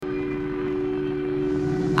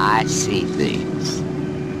I see things.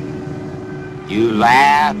 You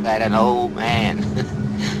laugh at an old man.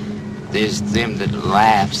 There's them that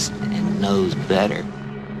laughs and knows better.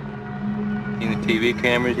 Seen the TV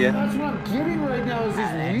cameras yet? That's what I'm getting right now is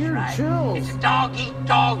these weird chills. It's a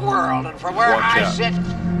dog-eat-dog world, and from where Watch I out. sit,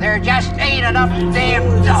 there just ain't enough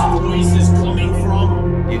damn dogs. Voice is coming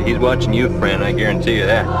from. He's watching you, friend, I guarantee you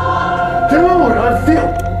that. Dude, I feel.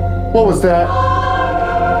 What was that?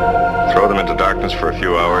 Throw them into darkness for a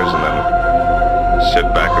few hours and then sit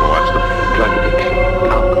back and watch them. Drug addiction,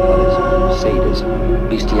 alcoholism, sadism,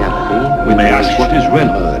 bestiality. We may ask what is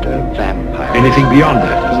real. Murder, vampire. Anything beyond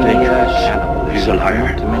that is dangerous. Cannibalism. He's a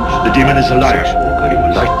liar. Dimension. The demon is a liar. Sexual He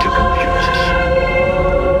would like to confuse us.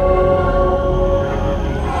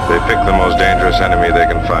 They pick the most dangerous enemy they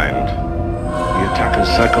can find, The attack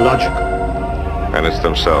is psychological, and it's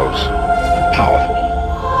themselves. powerful.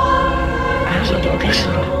 So don't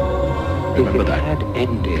listen. If Remember it that. had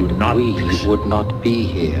ended, Do not we listen. would not be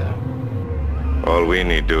here. All we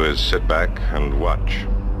need do is sit back and watch.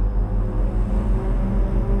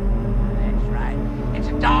 That's right. It's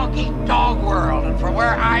a dog-eat-dog world, and from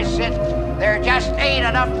where I sit, there just ain't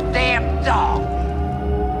enough damn dogs.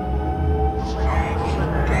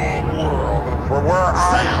 World, and from where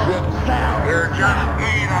I sit, there just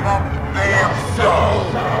ain't enough damn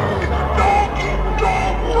dogs. It's a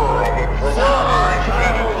dog-eat-dog world, and from where I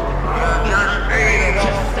sit, there just ain't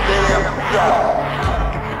enough damn dogs.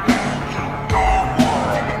 Dog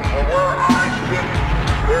world, and from where I sit,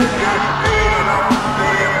 there just ain't enough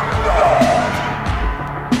damn dogs.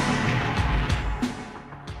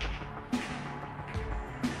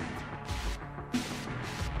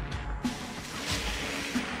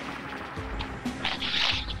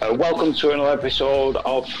 Welcome to another episode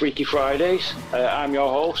of Freaky Fridays. I'm your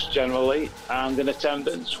host, General Lee, and in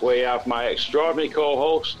attendance we have my extraordinary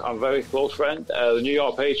co-host and very close friend, the New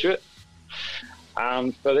York Patriot.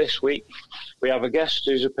 And for this week, we have a guest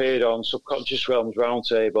who's appeared on Subconscious Realms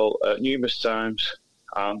Roundtable numerous times.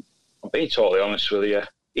 And I'm being totally honest with you,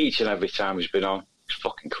 each and every time he's been on, he's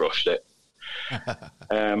fucking crushed it.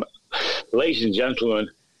 Ladies and gentlemen,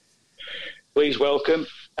 please welcome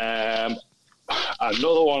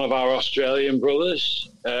another one of our Australian brothers,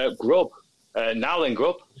 GRUB, Nowlin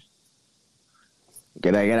GRUB.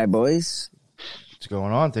 G'day, boys. What's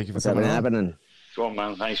going on? Thank you for What's coming on. happening? Go on,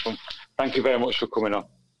 man. Nice one. Thank you very much for coming on.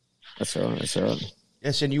 That's all right.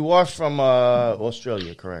 Yes, and you are from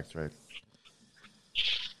Australia, correct? Right.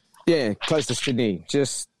 Yeah, close to Sydney.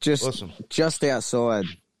 Just Awesome. just outside.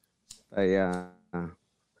 They'd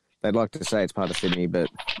like to say it's part of Sydney, but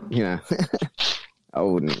you know, I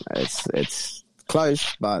wouldn't. It's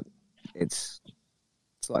close, but it's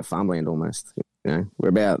like farmland almost. You know, we're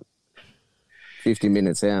about 50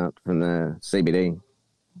 minutes out from the CBD,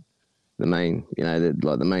 the main,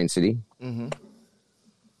 the main city. Mm-hmm.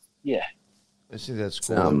 Yeah. I see that's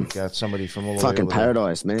cool. We got somebody from all the way Fucking over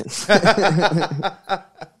paradise, man.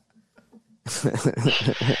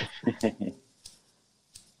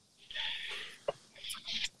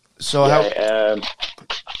 So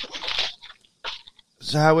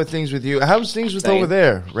how are things with you? How's things with over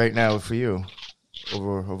there right now for you?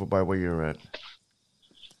 Over by where you're at.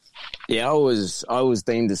 Yeah, I was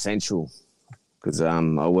deemed essential because I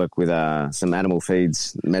work with some animal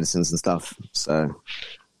feeds, medicines and stuff. So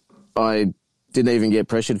I didn't even get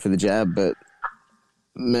pressured for the jab, but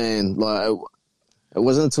man, like it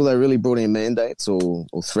wasn't until they really brought in mandates or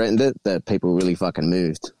threatened it that people really fucking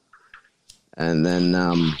moved. And then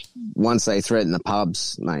once they threatened the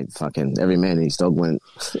pubs, mate, fucking every man and his dog went.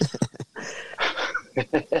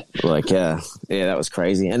 That was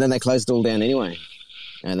crazy. And then they closed it all down anyway.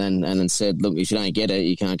 And then said, look, if you don't get it,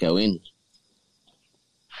 you can't go in.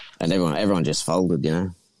 And everyone just folded, you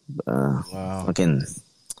know. Wow. Fucking,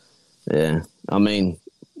 yeah. I mean,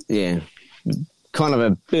 yeah, kind of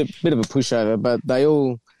a bit of a pushover, but they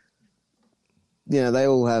all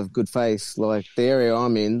have good faith. Like the area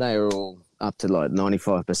I'm in, they are all up to like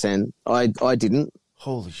 95%. I didn't.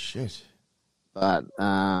 Holy shit. But, That's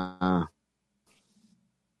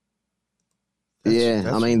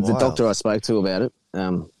I mean, the wild. doctor I spoke to about it,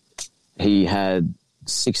 he had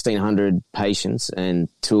 1,600 patients and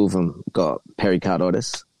 2 of them got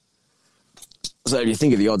pericarditis. So if you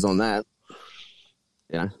think of the odds on that,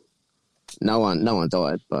 you know, no one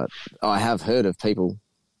died, but I have heard of people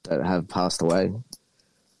that have passed away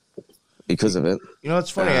because of it. You know, it's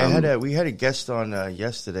funny. We had a guest on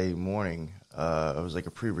yesterday morning. It was like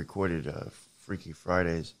a pre-recorded Freaky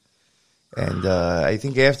Fridays. And I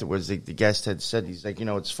think afterwards the guest had said, he's like, you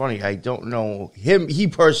know, it's funny. I don't know him. He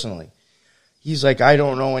personally he's like, I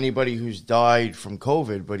don't know anybody who's died from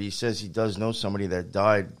COVID, but he says he does know somebody that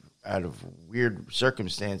died out of weird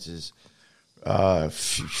circumstances a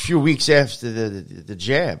few weeks after the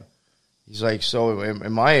jab. He's like, so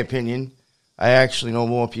in my opinion, I actually know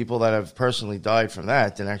more people that have personally died from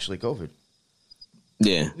that than actually COVID.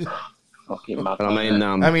 Yeah. But I mean,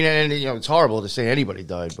 and you know, it's horrible to say anybody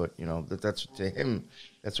died, but you know, that's to him,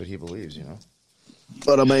 that's what he believes, you know.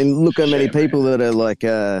 But I mean, look how many people that are like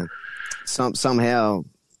somehow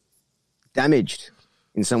damaged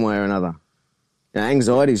in some way or another. You know,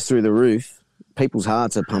 anxiety's through the roof. People's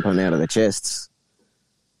hearts are pumping out of their chests.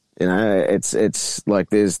 You know, it's like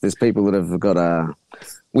there's people that have got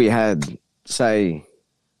we had, say,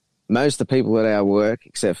 most of the people at our work,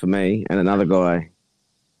 except for me and another guy,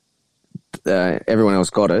 everyone else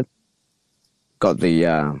got the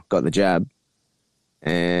jab,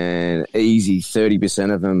 and easy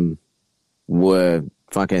 30% of them were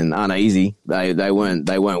fucking uneasy. They weren't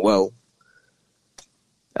well.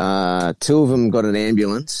 2 of them got an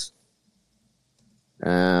ambulance.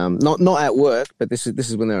 Not at work, but this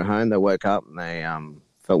is when they were at home. They woke up and they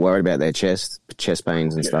felt worried about their chest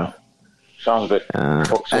pains and stuff. Sounds a bit.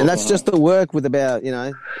 And that's just the work with about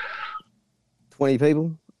 20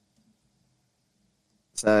 people.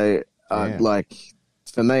 So like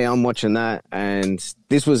for me, I'm watching that, and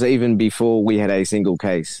this was even before we had a single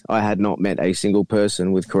case. I had not met a single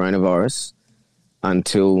person with coronavirus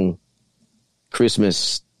until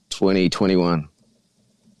Christmas 2021.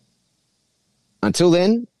 Until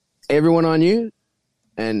then, everyone I knew,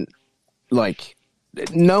 and like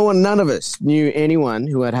none of us knew anyone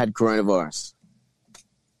who had coronavirus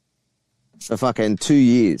for fucking 2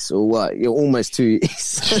 years or what? Almost 2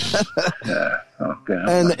 years. Okay.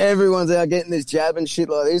 And everyone's out getting this jab and shit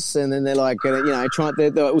like this, and then they're like,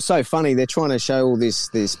 it was so funny. They're trying to show all this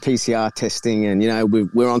PCR testing, and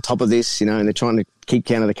we're on top of this, and they're trying to keep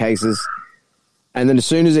count of the cases. And then as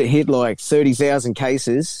soon as it hit like 30,000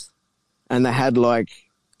 cases, and they had like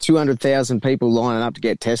 200,000 people lining up to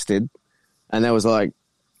get tested, and there was like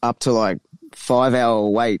up to like 5-hour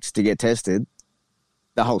waits to get tested,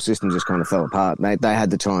 the whole system just kind of fell apart. They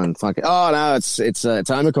had to try and fuck it. Oh no, it's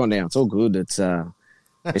Omicron now. It's all good. It's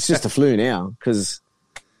just a flu now, because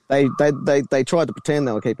they tried to pretend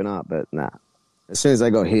they were keeping up, but nah. As soon as they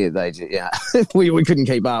got hit, we couldn't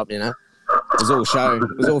keep up. It was all show.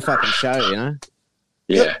 It was all fucking show. Yeah.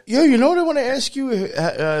 Yeah, you know what I want to ask you?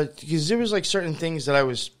 Because there was like certain things that I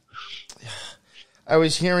was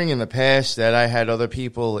hearing in the past that I had other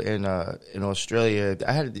people in Australia.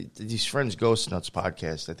 I had these friends, Ghost Nuts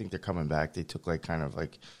podcast. I think they're coming back. They took like kind of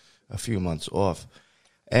like a few months off,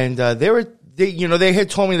 and they had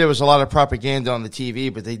told me there was a lot of propaganda on the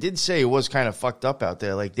TV, but they did say it was kind of fucked up out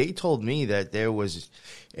there. Like they told me that there was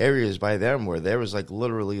areas by them where there was like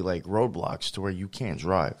literally like roadblocks to where you can't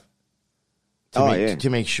drive. To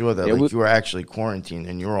make sure that you were actually quarantined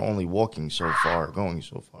and you were only walking so far, going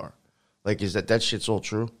so far. Like, is that shit's all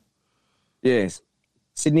true? Yes.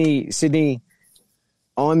 Sydney,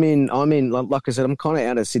 I'm in, like I said, I'm kind of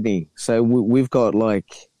out of Sydney. So we've got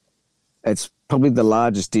like, it's probably the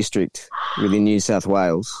largest district within New South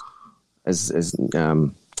Wales as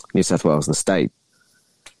New South Wales, the state.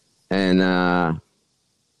 And,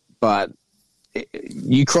 but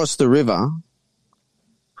you cross the river,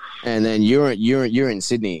 and then you're in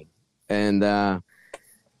Sydney, and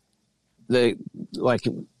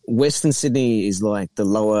Western Sydney is like the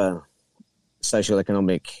lower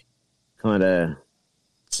socioeconomic kind of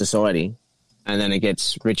society, and then it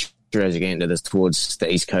gets richer as you get into this towards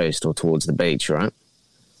the East Coast or towards the beach, right?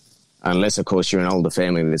 Unless, of course, you're an older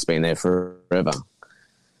family that's been there forever.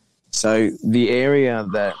 So the area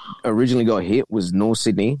that originally got hit was North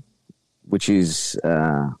Sydney, which is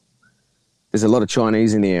there's a lot of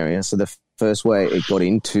Chinese in the area. So the first way it got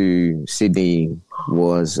into Sydney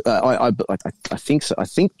was I think so. I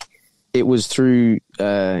think it was through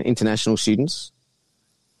international students.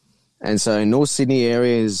 And so North Sydney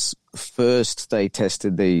areas first, they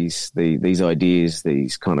tested these ideas,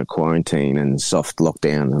 these kind of quarantine and soft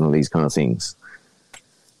lockdown and all these kind of things.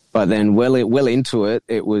 But then well into it,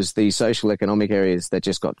 it was the social economic areas that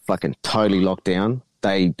just got fucking totally locked down.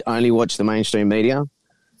 They only watched the mainstream media.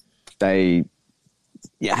 They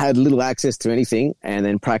had little access to anything, and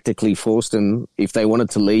then practically forced them, if they wanted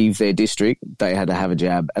to leave their district, they had to have a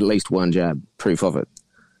jab, at least one jab, proof of it.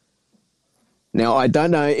 Now, I don't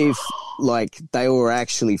know if like they were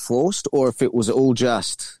actually forced or if it was all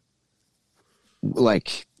just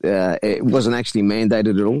like it wasn't actually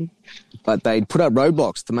mandated at all, but they'd put up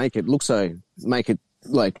roadblocks to make it look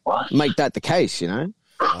make that the case,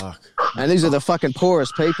 Fuck. And these are the fucking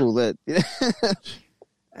poorest people that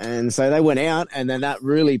And so they went out, and then that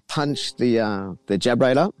really punched the jab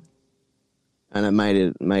rate up, and it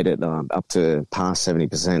made it up to past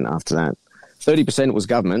 70% after that. 30% was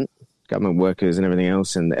government workers and everything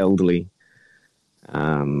else, and the elderly,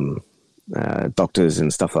 doctors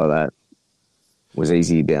and stuff like that was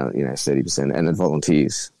easy about 30%, and the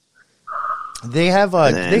volunteers. They have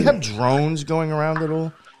drones going around at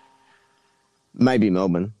all? Maybe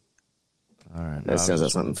Melbourne. All right, that sounds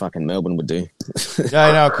like something fucking Melbourne would do. Yeah,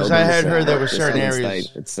 I know, because I had heard there were certain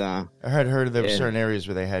areas. I had heard there were certain areas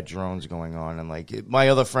where they had drones going on, and like my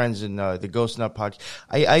other friends in the Ghost Nut podcast,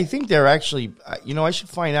 I think they're actually, I should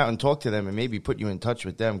find out and talk to them and maybe put you in touch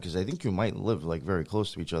with them, because I think you might live like very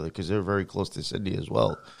close to each other, because they're very close to Sydney as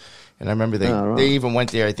well. And I remember they even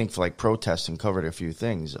went there, I think, for like protests and covered a few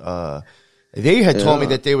things. They had told me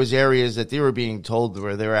that there was areas that they were being told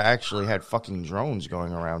where they actually had fucking drones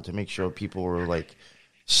going around to make sure people were like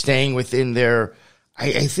staying within their.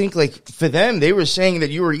 I think like for them, they were saying that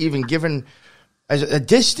you were even given as a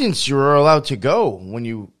distance you were allowed to go when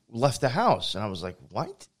you left the house, and I was like,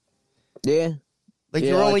 what? Yeah. Like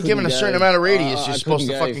you're only given a certain amount of radius. You're supposed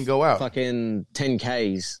to fucking go out. Fucking 10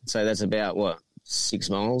 Ks. So that's about what, 6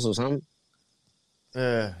 miles or something.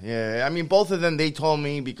 Yeah. I mean, both of them, they told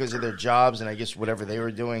me because of their jobs and I guess whatever they were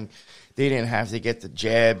doing, they didn't have to get the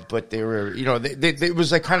jab, but they were, it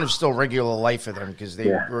was like kind of still regular life for them because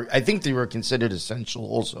I think they were considered essential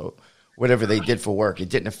also, whatever they did for work. It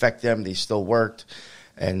didn't affect them. They still worked.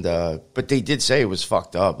 And, but they did say it was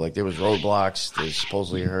fucked up. Like there was roadblocks. They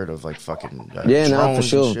supposedly heard of like fucking, no, for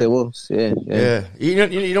sure. There was. Yeah.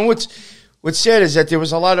 You know What's sad is that there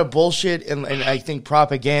was a lot of bullshit and I think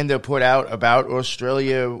propaganda put out about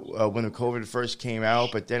Australia when the COVID first came out,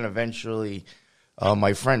 but then eventually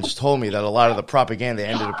my friends told me that a lot of the propaganda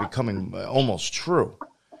ended up becoming almost true.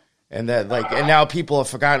 And that and now people have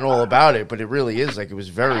forgotten all about it, but it really is like it was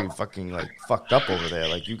very fucking like fucked up over there.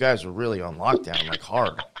 Like you guys were really on lockdown, like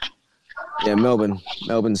hard. Yeah, Melbourne,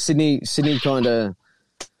 Sydney kind of,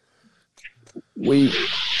 we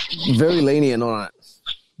very lenient on it.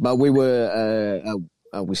 But we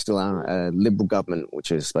we still are a Liberal government,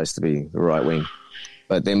 which is supposed to be the right wing.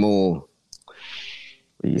 But they're more, what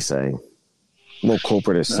do you say, more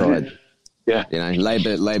corporatist side. Yeah. Labor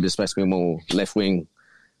is supposed to be more left wing,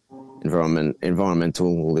 environmental,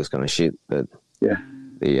 all this kind of shit. But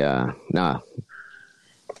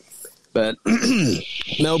But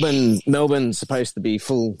Melbourne's supposed to be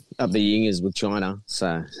full up the yingers with China,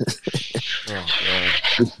 so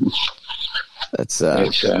that's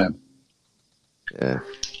yeah.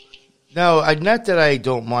 No, not that I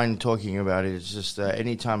don't mind talking about it. It's just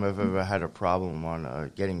anytime I've ever had a problem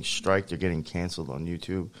on getting striked or getting canceled on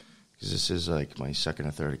YouTube, because this is like my second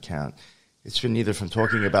or third account, it's been either from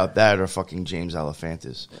talking about that or fucking James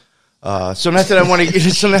Alefantis. So not that I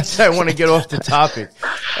want to get off the topic,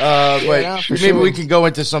 but maybe we can go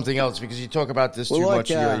into something else because you talk about this too much.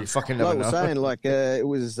 You fucking never know. Saying, it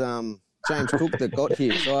was James Cook that got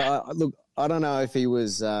here. So I don't know if he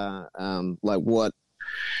was what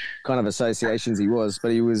kind of associations he was,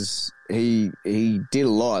 but he did a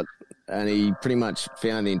lot, and he pretty much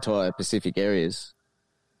found the entire Pacific areas,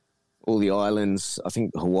 all the islands. I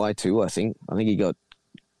think Hawaii too. I think he got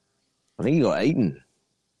eaten.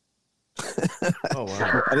 Oh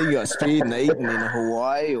wow! I think he got speared and eaten in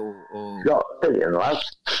Hawaii or...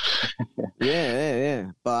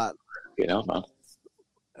 Yeah. But man.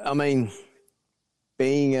 I mean,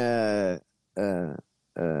 being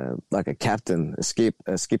like a captain, a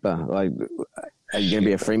skipper, like, are you going to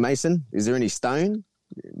be a Freemason? Is there any stone?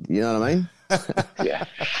 You know what I mean? Yeah.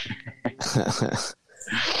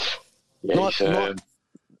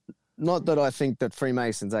 Not that I think that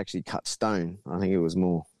Freemasons actually cut stone. I think it was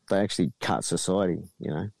more they actually cut society.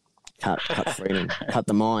 Cut freedom, cut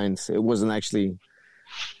the minds. It wasn't actually,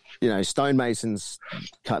 stonemasons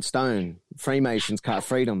cut stone. Freemasons cut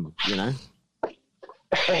freedom.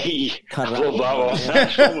 Hey, cut it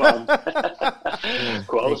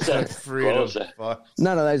Closer. Closer.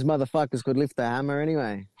 None of those motherfuckers could lift the hammer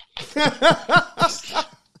anyway.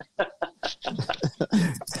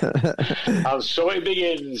 And so it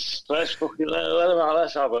begins. Let's have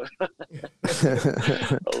it.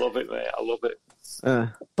 I love it, mate. I love it.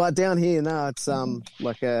 But down here, no, it's when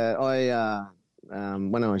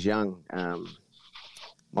I was young,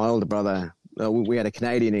 my older brother, we had a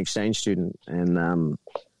Canadian exchange student, and for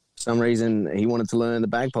some reason he wanted to learn the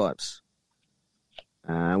bagpipes.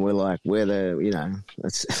 And we're like, we're not going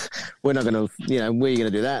to, we're going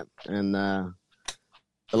to do that. And the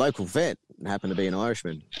local vet happened to be an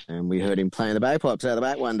Irishman, and we heard him playing the bagpipes out the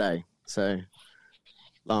back one day. So,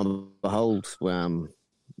 lo and behold,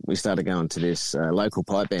 we started going to this local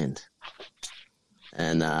pipe band,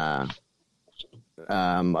 and I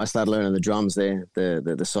started learning the drums there,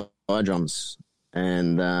 the side drums,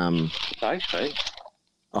 and Nice, mate.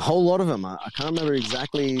 a whole lot of them. I can't remember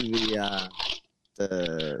exactly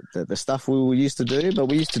the stuff we used to do, but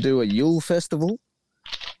we used to do a Yule festival.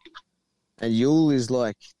 And Yule is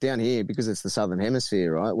like down here because it's the Southern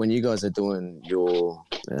Hemisphere, right? When you guys are doing your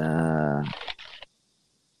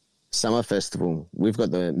summer festival, we've got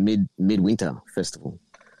the midwinter festival.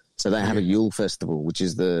 So they have a Yule festival, which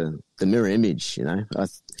is the mirror image, you know.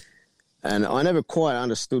 And I never quite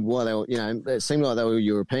understood why they were, you know, it seemed like they were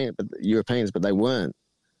Europeans, but they weren't.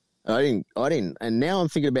 I didn't. And now I'm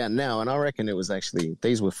thinking about now, and I reckon it was actually,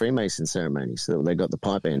 these were Freemason ceremonies. So they got the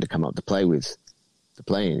pipe band to come up to play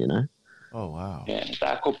in, you know. Oh, wow. Yeah,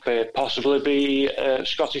 that could possibly be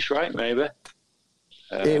Scottish Rite, maybe.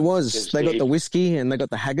 It was. They got the whiskey and they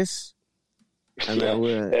got the haggis. And they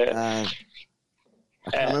were... I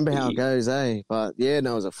can't remember how it goes, eh? But, yeah,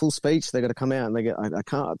 no, it was a full speech. They got to come out and they get... I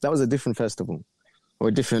can't... That was a different festival. Or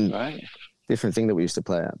a different thing that we used to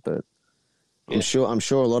play at. But I'm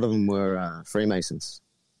sure a lot of them were Freemasons.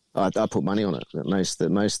 I put money on it. That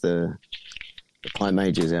most the pipe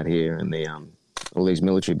majors out here and the... all these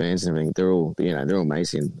military bands and everything, they're all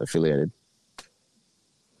Mason affiliated.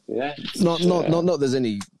 Yeah. Not there's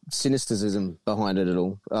any cynicism behind it at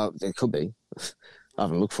all. There could be. I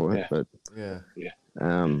haven't looked for it, but yeah.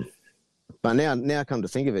 But now come to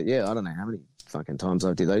think of it, yeah, I don't know how many fucking times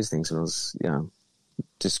I did those things when I was, you know,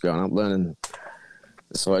 just growing up learning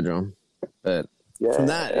the side drum. But from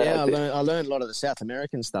that, I learned a lot of the South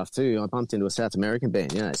American stuff too. I bumped into a South American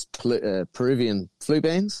band, you know, it's Peruvian flute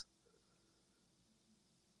bands.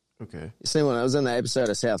 Okay. You see, when I was in the episode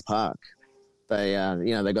of South Park, they,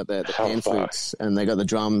 they got the pan flutes and they got the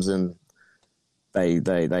drums and they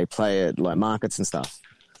play at like markets and stuff.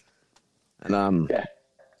 And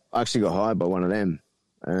I actually got hired by one of them.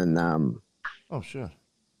 And oh, sure.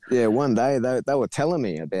 Yeah, one day they were telling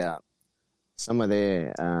me about some of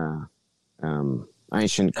their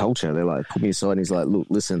ancient culture. They're like, put me aside, and he's like, look,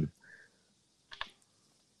 listen.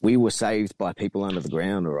 We were saved by people under the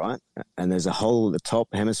ground, all right? And there's a hole at the top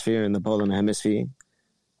hemisphere and the bottom hemisphere.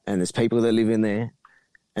 And there's people that live in there.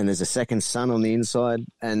 And there's a second sun on the inside.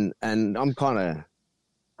 And I'm kind of...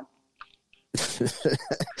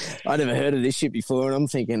 I never heard of this shit before. And I'm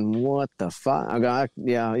thinking, what the fuck? I go,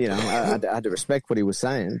 yeah, you know, I had to respect what he was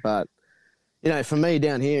saying. But, you know, for me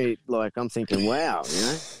down here, like, I'm thinking, wow, you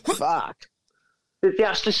know, fuck. Did they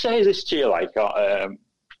actually say this to you, like yeah,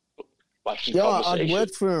 I'd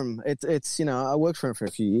worked for him. It's you know, I worked for him for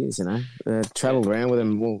a few years. You know, travelled around with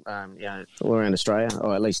him, all around Australia,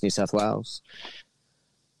 or at least New South Wales.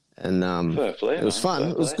 And it was fun.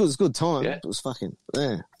 It was good. It was a good time. Yeah. It was fucking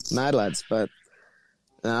mad lads. But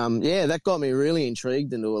that got me really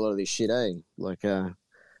intrigued into a lot of this shit. Like, and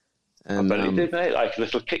but it did, mate. Like a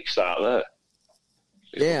little kickstart there.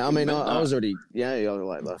 Yeah, I mean, I was already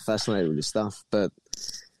like fascinated with this stuff. But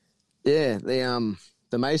yeah, the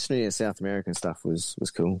masonry and South American stuff was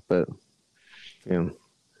cool, but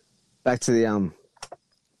back to the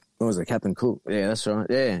what was it, Captain Cook? Yeah, that's right.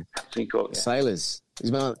 Yeah, Captain Cook. Yeah. Sailors.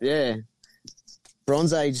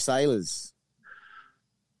 Bronze Age sailors.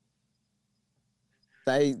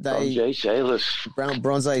 Bronze Age sailors.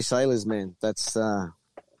 Bronze Age sailors, man. That's I'm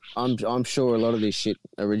sure a lot of this shit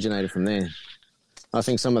originated from there. I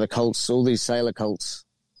think some of the cults, all these sailor cults,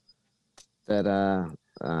 that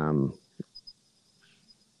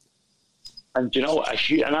and you know,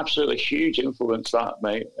 an absolutely huge influence that,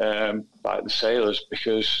 mate, by the sailors,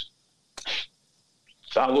 because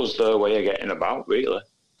that was their way of getting about, really.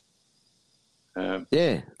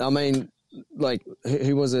 Yeah, I mean, like,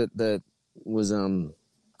 who was it that was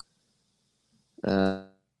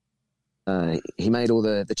he made all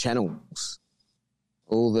the channels,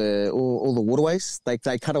 all the waterways. They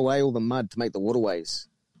cut away all the mud to make the waterways.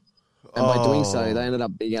 And by doing so, they ended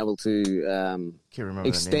up being able to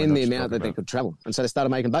extend the amount that they could travel. And so they started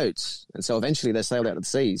making boats. And so eventually they sailed out to the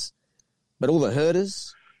seas. But all the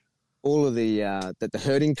herders, all of the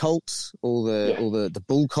herding cults, all the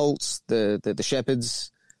bull cults, the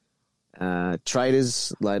shepherds,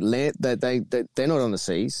 traders, like land, they're not on the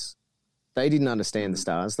seas. They didn't understand the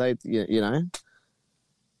stars. They, you know,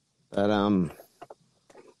 but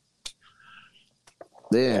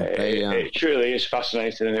it truly is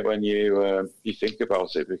fascinating, isn't it, when you think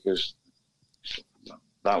about it, because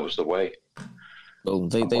that was the way. Well,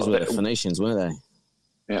 these were the Phoenicians, weren't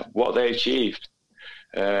they? Yeah, what they achieved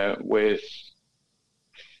they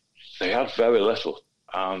had very little,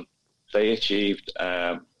 and they achieved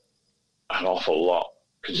an awful lot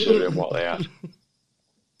considering what they had.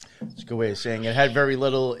 It's a good way of saying it. Had very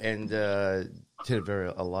little and did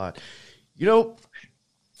a lot. You know,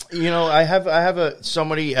 I have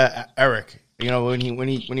somebody, Eric. You know, when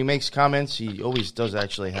he makes comments, he always does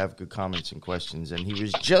actually have good comments and questions. And he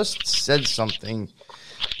was just said something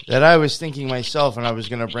that I was thinking myself, and I was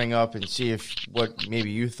going to bring up and see if what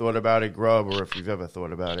maybe you thought about it, Grub, or if you've ever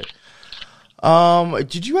thought about it.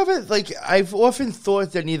 Did you ever, like, I've often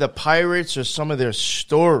thought that neither pirates or some of their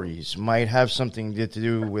stories might have something to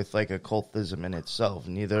do with, like, occultism in itself.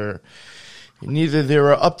 Neither they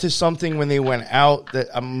were up to something when they went out.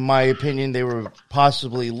 That, in my opinion, they were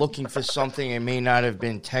possibly looking for something. It may not have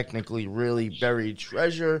been technically really buried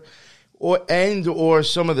treasure, or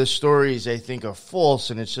some of the stories I think are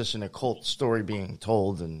false, and it's just an occult story being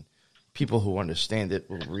told, and people who understand it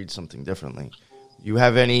will read something differently. You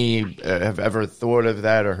have ever thought of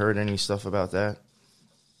that or heard any stuff about that?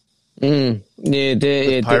 Yeah,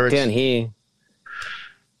 down here,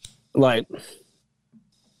 like,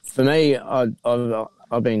 for me,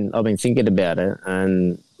 I've been thinking about it,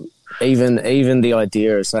 and even the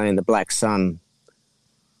idea of saying the black sun,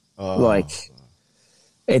 like,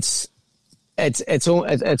 it's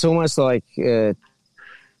almost like you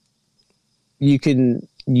can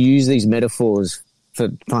use these metaphors for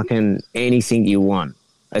fucking anything you want.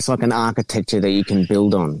 It's like an architecture that you can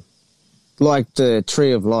build on, like the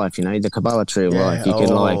tree of life. You know, the Kabbalah tree of life. You can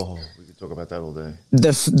we could talk about that all day.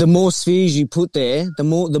 The more spheres you put there, the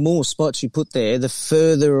more spots you put there, the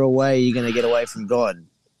further away you're going to get away from God,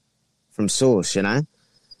 from Source. You know.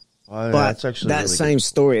 Oh, yeah, but that's actually that really same good.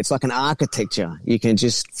 story, it's like an architecture. You can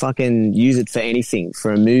just fucking use it for anything,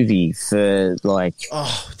 for a movie, for like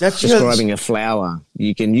that's describing a flower.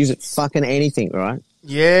 You can use it fucking anything, right?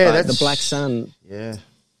 Yeah, like that's the black sun. Yeah,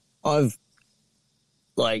 I've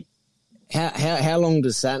like how long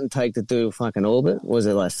does Saturn take to do a fucking orbit? Was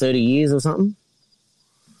it like 30 years or something?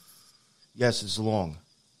 Yes, it's long.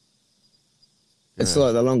 It's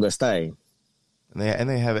like the longest day. And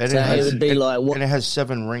they have it, So it would be like what, and it has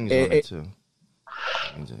 7 rings on it too.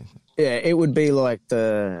 Yeah, it would be like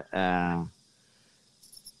the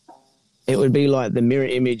mirror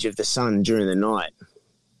image of the sun during the night,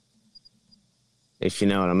 if you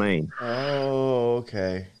know what I mean. Oh,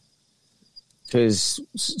 okay. Because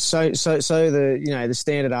so the the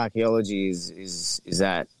standard archaeology is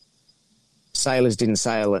that sailors didn't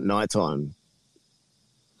sail at nighttime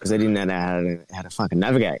because they didn't know how to fucking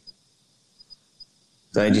navigate.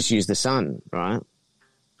 So they just use the sun, right?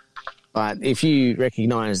 But if you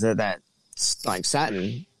recognize that that's like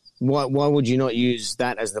Saturn, why would you not use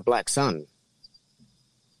that as the black sun?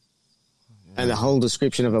 Yeah. And the whole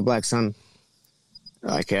description of a black sun,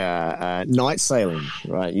 like night sailing,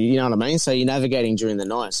 right? You know what I mean? So you're navigating during the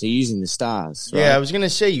night, so you're using the stars. Right? Yeah, I was going to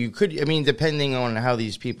say you could, I mean, depending on how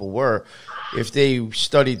these people were, if they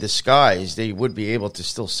studied the skies, they would be able to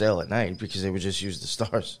still sail at night because they would just use the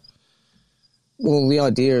stars. Well, the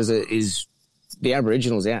idea is the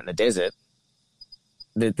Aboriginals out in the desert.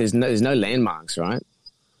 There's no landmarks, right?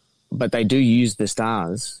 But they do use the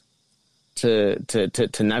stars to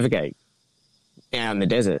navigate out in the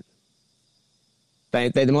desert.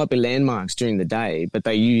 There might be landmarks during the day, but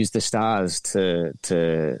they use the stars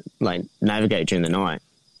to like navigate during the night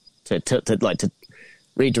to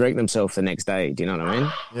redirect themselves the next day. Do you know what I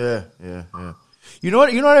mean? Yeah. You know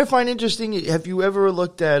what I find interesting? Have you ever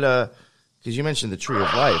looked at because you mentioned the Tree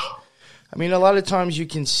of Life. I mean, a lot of times you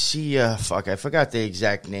can see, I forgot the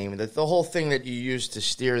exact name. The whole thing that you use to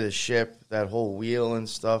steer the ship, that whole wheel and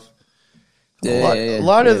stuff. A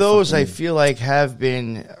lot of those I feel like have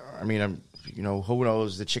been, I mean, who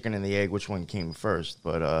knows, the chicken and the egg, which one came first.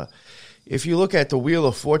 But if you look at the Wheel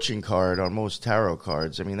of Fortune card on most tarot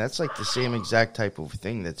cards, I mean, that's like the same exact type of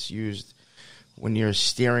thing that's used when you're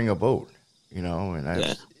steering a boat, and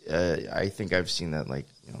I think I've seen that, like,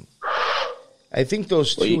 I think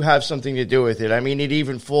those two have something to do with it. I mean, it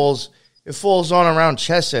even falls on around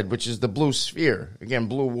Chesed, which is the blue sphere. Again,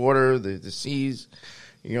 blue water, the seas.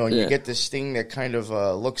 And you get this thing that kind of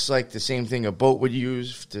looks like the same thing a boat would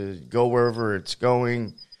use to go wherever it's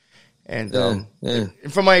going. And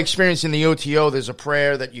from my experience in the OTO, there's a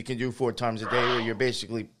prayer that you can do 4 times a day where you're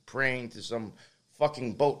basically praying to some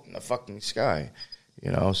fucking boat in the fucking sky.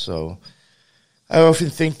 So I often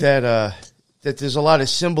think that there's a lot of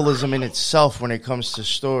symbolism in itself when it comes to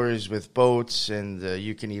stories with boats, and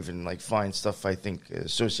you can even like find stuff, I think,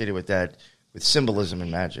 associated with that, with symbolism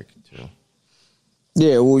and magic too.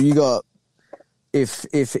 Yeah, well, you got if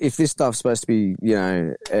this stuff's supposed to be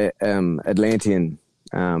Atlantean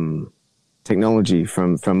technology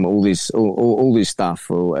from all this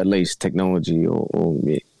stuff, or at least technology, or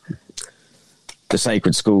the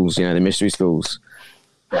sacred schools, the mystery schools.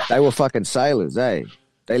 They were fucking sailors, eh?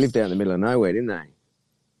 They lived out in the middle of nowhere, didn't they?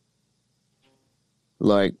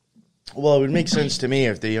 Like, Well, it would make sense to me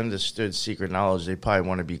if they understood secret knowledge. They probably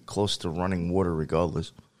want to be close to running water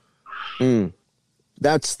regardless.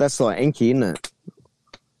 that's like Enki, isn't it?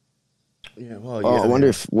 Yeah, well, Oh, yeah.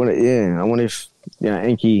 I wonder if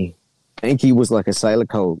Enki was like a sailor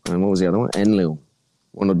cult, and what was the other one? Enlil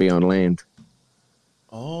wanted to be on land.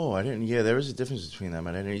 Oh, I didn't. Yeah, there is a difference between them.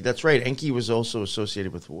 That's right. Enki was also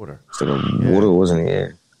associated with water. Sort of water, wasn't it? Yeah.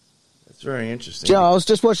 That's very interesting. Joe, I was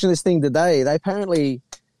just watching this thing today. They apparently,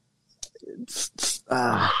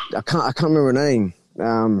 I can't remember her name.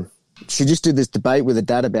 She just did this debate with a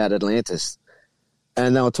dad about Atlantis,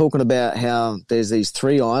 and they were talking about how there's these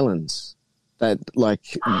 3 islands that, like,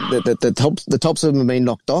 the tops of them have been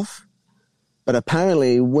knocked off. But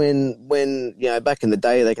apparently, when back in the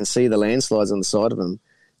day, they can see the landslides on the side of them.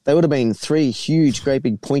 They would have been 3 huge, great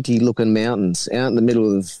big pointy-looking mountains out in the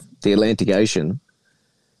middle of the Atlantic Ocean,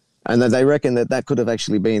 and that they reckon that could have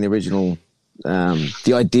actually been the original,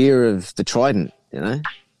 the idea of the trident. You know,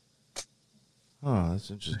 Oh,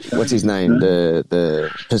 that's interesting. what's his name?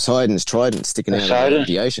 The Poseidon's trident sticking out Poseidon? of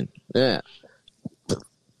the ocean. Yeah.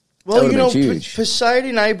 Well, That would've been huge.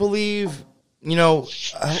 Poseidon, I believe,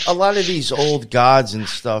 a lot of these old gods and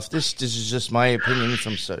stuff, this is just my opinion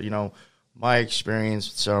from, my experience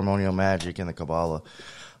with ceremonial magic and the Kabbalah.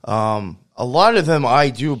 A lot of them, I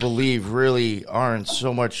do believe, really aren't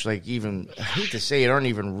so much like even, I hate to say it, aren't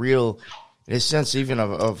even real in a sense even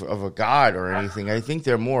of a god or anything. I think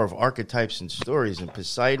they're more of archetypes and stories. And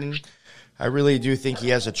Poseidon, I really do think he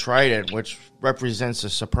has a trident, which represents a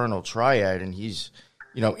supernal triad, and he's,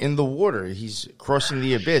 in the water. He's crossing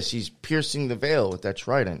the abyss. He's piercing the veil with that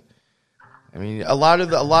trident. I mean, a lot of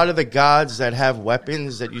the gods that have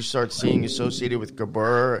weapons that you start seeing associated with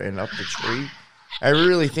Gabur and up the tree, I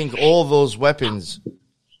really think all those weapons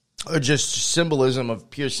are just symbolism of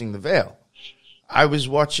piercing the veil. I was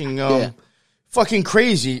watching fucking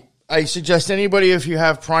crazy. I suggest anybody, if you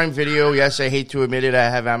have Prime Video, yes, I hate to admit it, I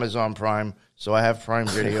have Amazon Prime, so I have Prime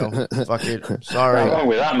Video. Fuck it. Sorry. What's wrong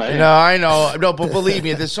with that, mate? No, I know. No, but believe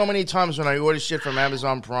me, there's so many times when I order shit from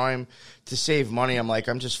Amazon Prime to save money, I'm like,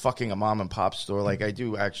 I'm just fucking a mom and pop store. Like, I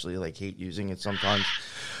do actually, like, hate using it sometimes.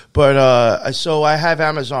 But, so I have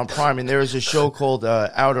Amazon Prime, and there is a show called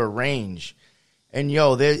Outer Range. And,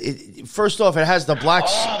 first off, it has the black...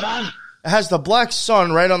 Oh, man. It has the black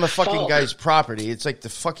sun right on the fucking guy's property. It's like the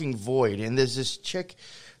fucking void. And there's this chick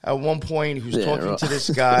at one point who's talking to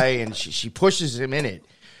this guy, and she pushes him in it.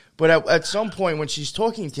 But at some point when she's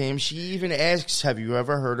talking to him, she even asks, have you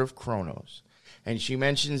ever heard of Kronos? And she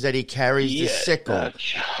mentions that he carries the sickle.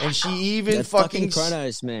 And she even That fucking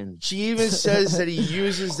Kronos, man. She even says that he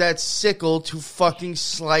uses that sickle to fucking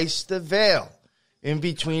slice the veil in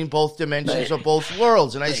between both dimensions of both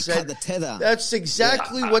worlds. And I said, the tether. that's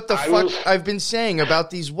exactly what the fuck I've been saying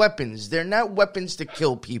about these weapons. They're not weapons to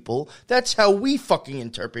kill people. That's how we fucking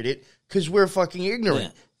interpret it, because we're fucking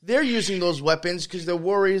ignorant. Yeah. They're using those weapons because they're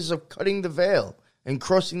warriors of cutting the veil and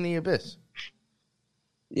crossing the abyss.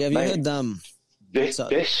 Yeah, have you heard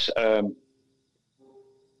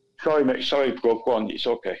sorry, mate. Sorry, go on. It's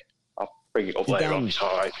okay. I'll bring it up later on. It's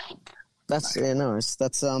all right. That's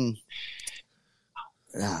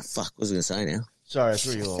fuck, what was I going to say now? Sorry, I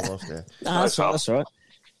threw you all off there. No, that's right.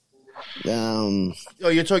 Oh,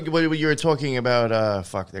 you're talking. What you were talking about?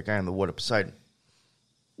 Fuck, that guy in the water, Poseidon.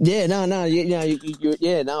 Yeah, no, I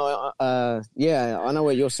know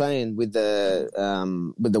what you're saying with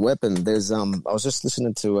the weapon. There's I was just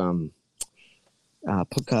listening to a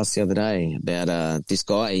podcast the other day about this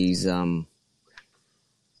guy.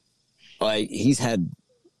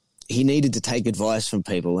 He needed to take advice from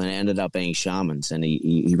people, and it ended up being shamans. And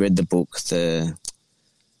he read the book.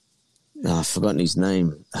 I've forgotten his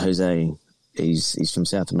name. Jose. He's from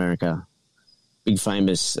South America. Big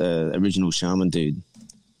famous original shaman dude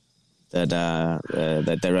that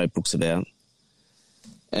they wrote books about.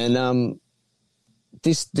 And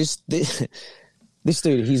this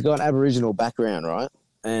dude, he's got Aboriginal background, right?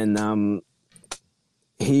 And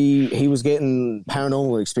he was getting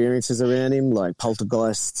paranormal experiences around him, like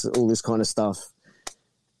poltergeists, all this kind of stuff.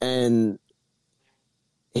 And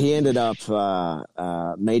he ended up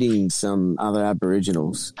meeting some other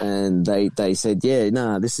Aboriginals, and they said, "Yeah,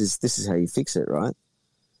 no, this is how you fix it, right?"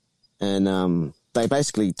 And they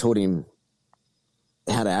basically taught him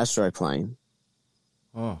how to astroplane.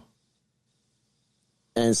 Oh.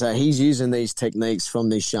 And so he's using these techniques from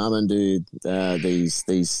this shaman dude. This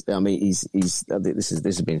has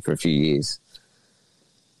been for a few years.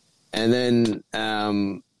 And then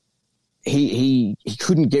he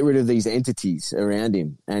couldn't get rid of these entities around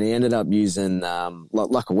him, and he ended up using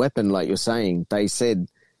like a weapon, like you're saying. They said,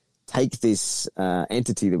 take this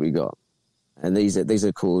entity that we got, and these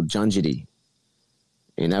are called Junjidi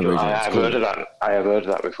in Aboriginal. I have heard of that. I have heard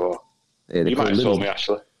of that before. Yeah, you might have told me,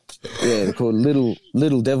 actually. Yeah, they're called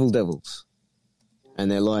little devils,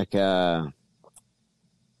 and they're like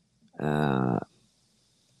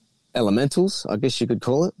elementals, I guess you could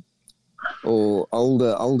call it, or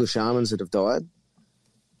older shamans that have died.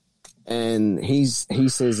 And he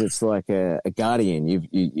says it's like a guardian.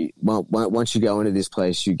 You once you go into this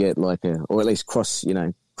place, you get like or at least cross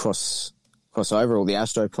over, or the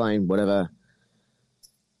astro plane, whatever.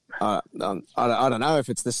 I don't know if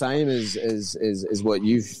it's the same as what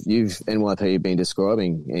you've NYP been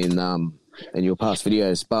describing in your past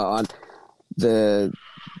videos, but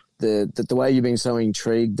the way you've been so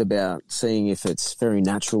intrigued about seeing if it's very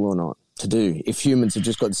natural or not to do, if humans have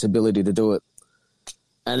just got this ability to do it.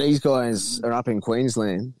 And these guys are up in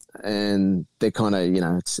Queensland, and they're kind of,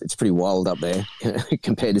 it's pretty wild up there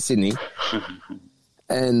compared to Sydney.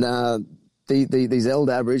 And these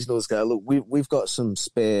elder Aboriginals go, look, we've got some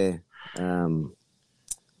spare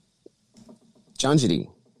Junjidi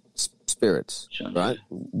spirits, right?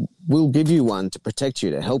 We'll give you one to protect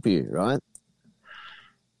you, to help you, right?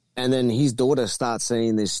 And then his daughter starts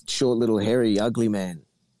seeing this short, little, hairy, ugly man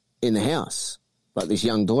in the house, like this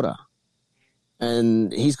young daughter.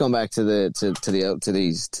 And he's gone back to these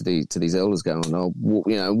elders, going, "Oh,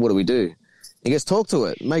 what do we do?" He goes, "Talk to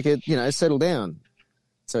it, make it, settle down."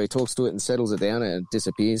 So he talks to it and settles it down, and it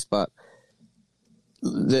disappears. But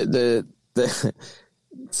the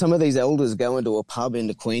some of these elders go into a pub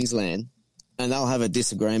into Queensland, and they'll have a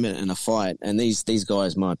disagreement and a fight. And these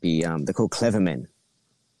guys might be they're called clever men.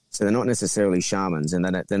 So they're not necessarily shamans, and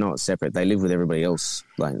they're not separate. They live with everybody else,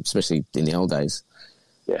 like especially in the old days.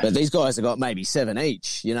 Yeah. But these guys have got maybe 7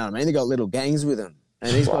 each, you know what I mean? They got little gangs with them.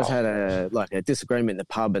 And these guys had a disagreement in the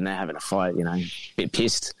pub, and they're having a fight, a bit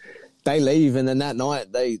pissed. They leave, and then that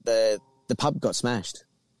night the pub got smashed.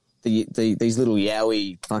 These little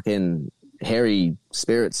yowie fucking hairy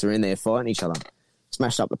spirits are in there fighting each other.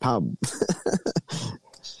 Smashed up the pub.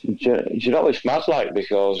 Do you know what it's mad like?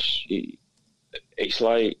 Because it's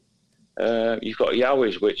like you've got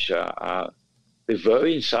yowies which are they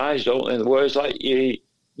vary in size, don't they? Whereas like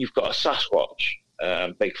you've got a Sasquatch,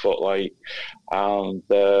 Bigfoot, and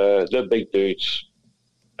they're big dudes,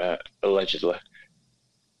 allegedly.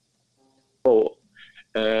 But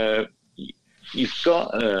you've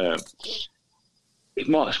got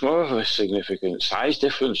it's more of a significant size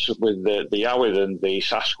difference with the yowie than the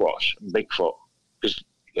Sasquatch and Bigfoot, because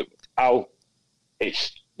how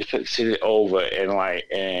it's depicted over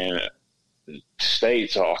in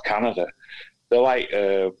States or Canada, they're like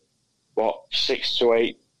 6 to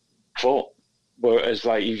 8 foot, whereas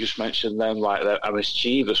like you just mentioned them, like a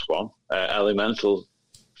mischievous one, elemental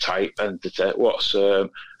type entity, what's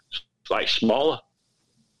like smaller.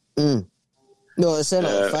 No, it's not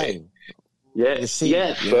a thing.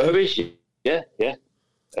 Furries. Yeah.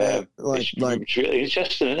 It's really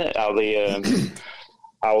interesting, isn't it? How the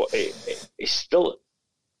how it's still,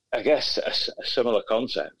 I guess, a similar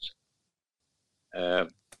concept.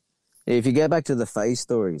 If you go back to the Fae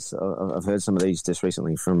stories, I've heard some of these just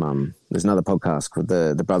recently from there's another podcast called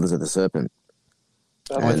the Brothers of the Serpent.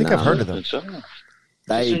 I think I've heard of them. It's a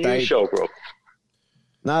new show, bro.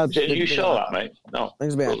 No, it's a new show, that, mate. No, I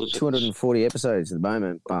think it's about 240 episodes at the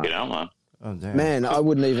moment. But man. Oh, damn. Man, I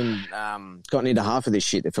wouldn't even gotten into half of this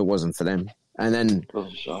shit if it wasn't for them. And then,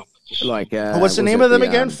 like, what's the name of them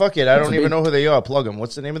again? Fuck it, I don't even know who they are. Plug them.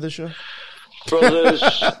 What's the name of the show? Brothers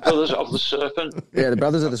of the Serpent. Yeah, the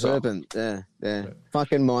Brothers of the Serpent. Yeah.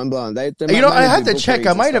 Fucking mind blowing. They I had to check.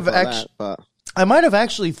 I might have actually. But I might have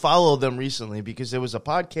actually followed them recently because there was a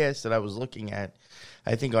podcast that I was looking at,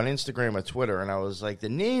 I think on Instagram or Twitter, and I was like, the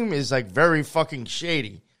name is like very fucking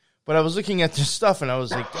shady. But I was looking at their stuff, and I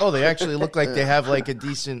was like, oh, they actually look like they have like a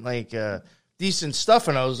decent stuff,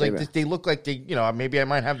 and I was like, they look like they, maybe I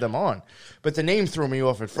might have them on. But the name threw me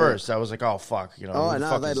off at first. I was like, oh fuck, Oh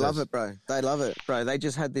no, they love it, bro. They love it, bro. They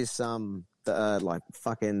just had this like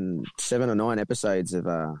fucking 7 or 9 episodes of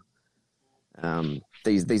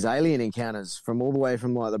these alien encounters from all the way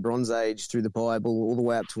from like the Bronze Age through the Bible all the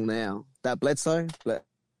way up till now. That Bledsoe,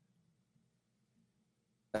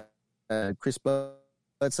 Chris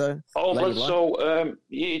Bledsoe. Oh, Bledsoe.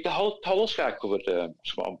 The Hollow Sky covered something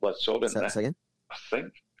on Bledsoe, didn't they? Second? I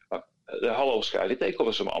think. The Hollow Sky, did they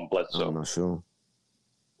cover something on Bledsoe? I'm not sure.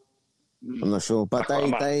 But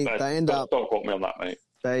they end up. Don't quote me on that, mate.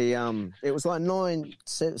 They it was like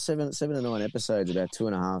 7 or 9 episodes, about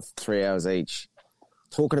 2.5, 3 hours each.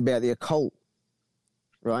 talking about the occult,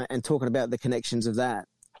 right, and talking about the connections of that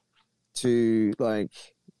to like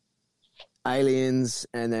aliens,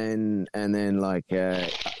 and then like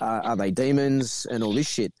are they demons and all this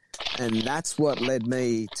shit, and that's what led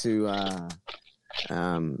me to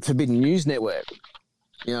Forbidden News Network.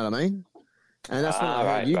 You know what I mean? And that's when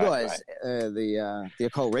I heard you guys, the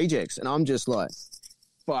Occult Rejects, and I'm just like,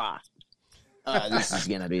 fuck. This is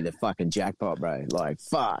gonna be the fucking jackpot, bro. Like,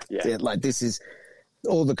 fuck. Yeah. Like, this is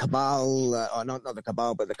all the Cabal, not the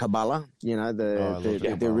Cabal, but the Kabbalah. You know,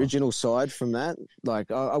 the original side from that.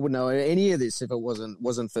 Like, I wouldn't know any of this if it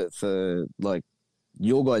wasn't for like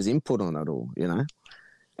your guys' input on it all. You know,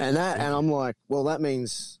 and I'm like, well, that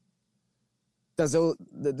means. Does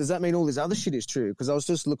that mean all this other shit is true? Because I was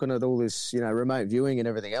just looking at all this, remote viewing and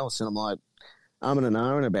everything else, and I'm like, I'm an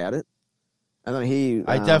ahhing about it. And then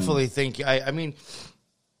I definitely think. I mean,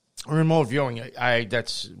 remote viewing.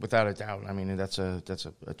 That's without a doubt. I mean, that's a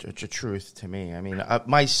truth to me. I mean,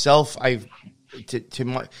 myself, I've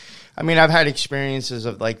had experiences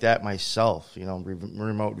of like that myself.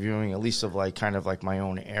 Remote viewing, at least of like kind of like my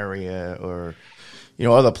own area or.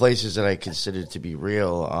 Other places that I consider to be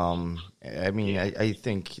real. I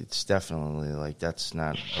think it's definitely like that's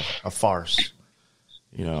not a farce.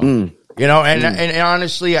 And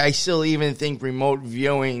honestly, I still even think remote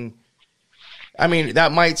viewing. I mean,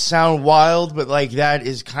 that might sound wild, but like that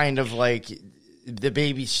is kind of like the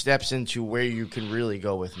baby steps into where you can really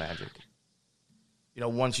go with magic.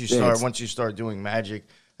 Once you start doing magic,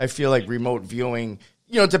 I feel like remote viewing.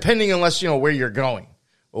 Depending unless where you're going.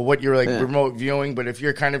 Or what you're like remote viewing, but if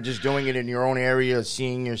you're kind of just doing it in your own area,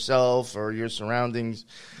 seeing yourself or your surroundings,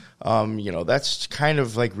 that's kind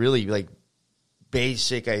of like really like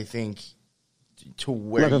basic, I think, to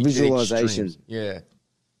where like a visualization. Yeah.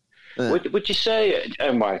 Would you say,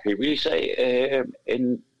 Mikey? Would you say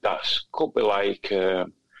in that could be like a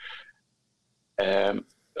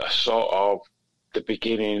sort of the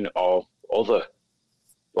beginning of other,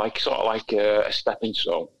 like sort of like a stepping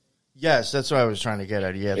stone? Yes, that's what I was trying to get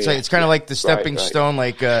at. Yeah, it's kind of like the stepping stone.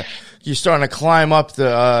 Like you're starting to climb up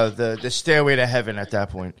the stairway to heaven at that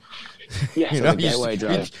point. Yeah,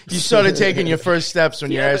 you started taking your first steps when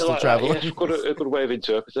you're astral traveling. Yeah, a good way of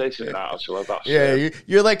interpretation of that. Actually,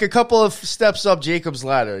 you're like a couple of steps up Jacob's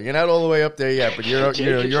ladder. You're not all the way up there yet, but you're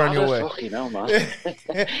on your way. Fucking hell, man.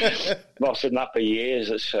 Not seen that for years.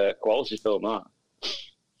 It's quality film, that.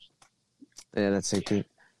 Yeah, that's it.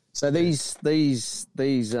 So these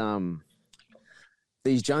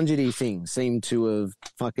Junjidi things seem to have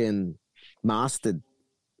fucking mastered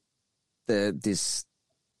this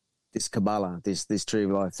Kabbalah, this tree of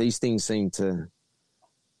life. These things seem to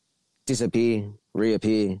disappear,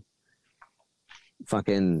 reappear.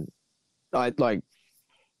 Fucking, like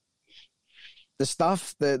the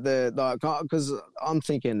stuff because I'm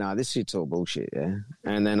thinking, this shit's all bullshit, yeah.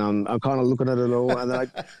 And then I'm kind of looking at it all, and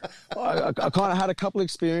then I kind of had a couple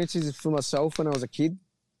experiences for myself when I was a kid,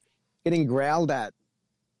 getting growled at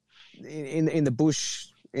in the bush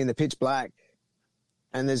in the pitch black,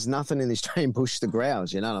 and there's nothing in this giant bush that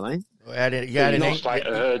growls. You know what I mean? You had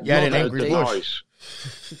an angry bush.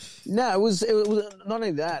 No, it was not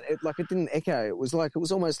only that. It didn't echo. It was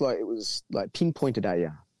almost like it was like pinpointed at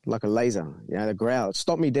you. Like a laser, the growl. It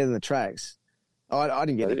stopped me dead in the tracks. I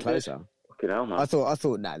didn't get any closer. Fucking hell, man. I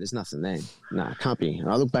thought, no, there's nothing there. No, it can't be. And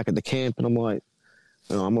I look back at the camp and I'm like,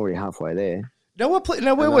 I'm already halfway there. Now,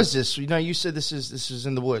 where was this? You said this is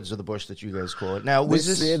in the woods or the bush that you guys call it. Now, was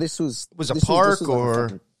this? Yeah, this was a park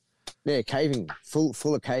or? Caving,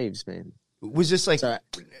 full of caves, man. Was this like?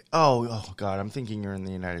 Oh God, I'm thinking you're in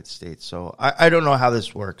the United States. So I don't know how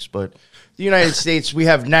this works, but the United States, we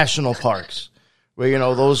have national parks. Where,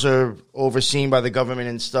 those are overseen by the government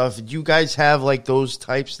and stuff. Do you guys have, like, those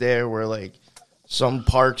types there where, like, some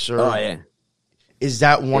parks are... Oh, yeah. Is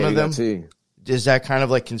that one of them? Too. Is that kind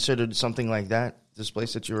of, like, considered something like that, this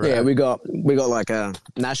place that you were at? Yeah, we got like,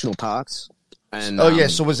 national parks. And,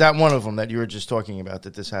 so was that one of them that you were just talking about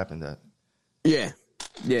that this happened at? Yeah.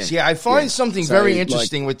 Yeah. See, I find something very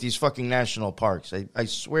interesting with these fucking national parks. I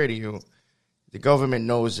swear to you. The government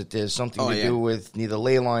knows that there's something to do with neither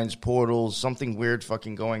ley lines, portals, something weird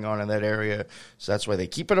fucking going on in that area. So that's why they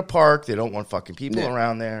keep it a park. They don't want fucking people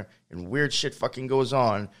around there. And weird shit fucking goes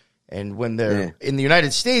on. And when they're in the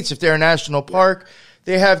United States, if they're a national park,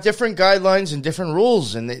 they have different guidelines and different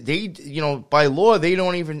rules. And they by law, I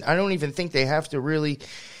don't even think they have to really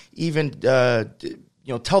even,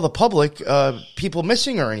 tell the public people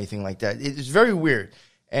missing or anything like that. It's very weird.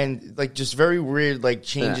 And, like, just very weird, like,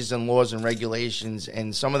 changes in laws and regulations.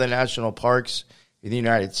 And some of the national parks in the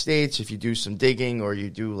United States, if you do some digging or you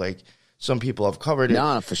do, like, some people have covered it.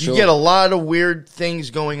 Nah, for sure. You get a lot of weird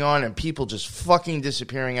things going on and people just fucking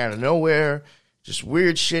disappearing out of nowhere. Just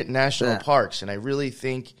weird shit in national parks. And I really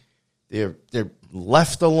think they're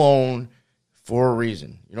left alone for a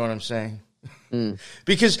reason. You know what I'm saying?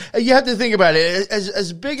 Because you have to think about it.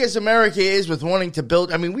 As big as America is with wanting to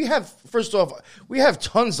build, I mean, we have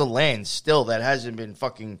tons of land still that hasn't been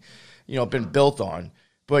fucking, been built on.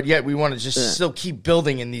 But yet we want to just still keep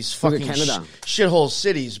building in these fucking shithole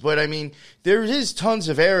cities. But I mean, there is tons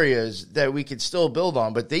of areas that we could still build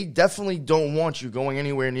on, but they definitely don't want you going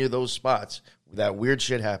anywhere near those spots where that weird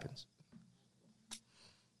shit happens.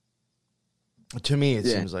 To me, it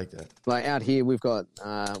seems like that. Like out here, we've got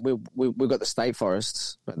we've got the state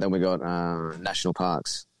forests, but then we got national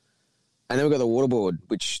parks, and then we've got the water board,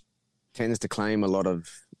 which tends to claim a lot of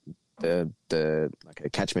the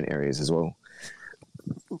catchment areas as well,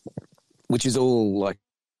 which is all like.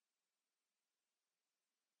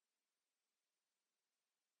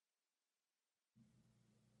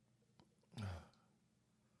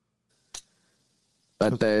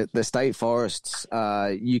 But the state forests,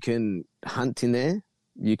 you can hunt in there.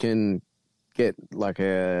 You can get like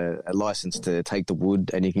a license to take the wood,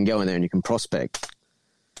 and you can go in there and you can prospect.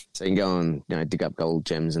 So you can go and dig up gold,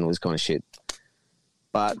 gems, and all this kind of shit.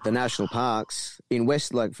 But the national parks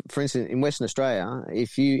for instance, in Western Australia,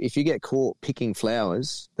 if you get caught picking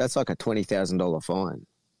flowers, that's like a $20,000 fine.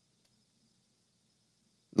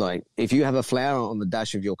 Like if you have a flower on the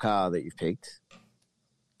dash of your car that you've picked,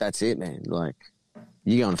 that's it, man. Like.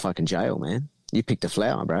 You go to fucking jail, man. You picked a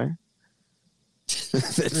flower, bro.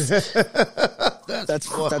 that's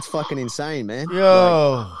fucking insane, man.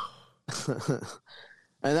 Yo.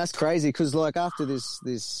 And that's crazy because, like, after this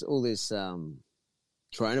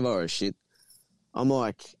coronavirus shit, I'm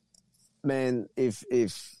like, man, if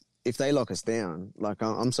they lock us down, like,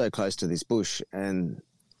 I'm so close to this bush, and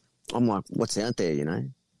I'm like, what's out there?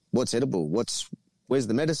 What's edible? Where's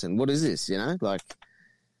the medicine? What is this? Like.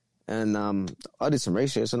 And I did some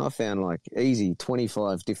research and I found like easy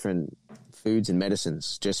 25 different foods and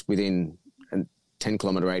medicines just within a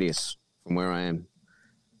 10-kilometre radius from where I am.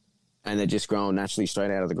 And they're just growing naturally straight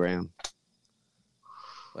out of the ground.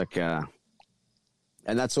 Like, and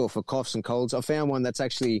that's all for coughs and colds. I found one that's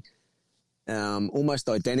actually almost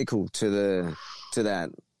identical to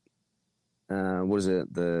that. What is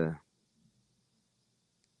it? The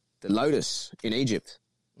lotus in Egypt.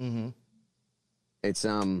 Mm-hmm. It's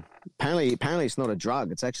apparently it's not a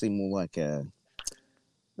drug. It's actually more like a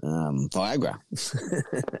Viagra.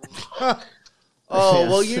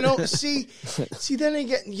 Oh well, see. Then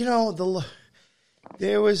again,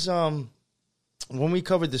 there was when we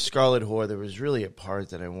covered the Scarlet Whore, there was really a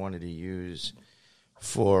part that I wanted to use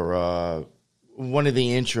for one of the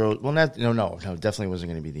intros. Well, no, definitely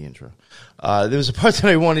wasn't going to be the intro. There was a part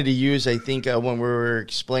that I wanted to use. I think when we were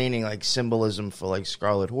explaining like symbolism for like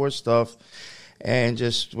Scarlet Whore stuff. And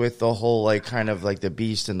just with the whole, like, kind of like the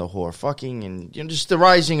beast and the whore fucking and just the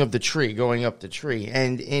rising of the tree, going up the tree.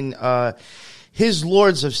 And in his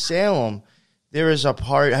Lords of Salem, there is a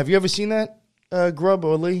part. Have you ever seen that, Grub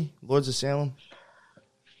or Lee? Lords of Salem?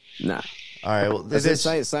 Nah. All right. Well,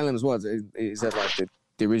 Salem's what? Is that like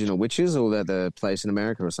the original witches or that the place in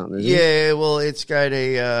America or something? Yeah, well, it's got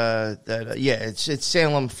it's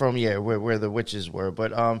Salem from, where the witches were.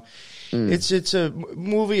 But, It's a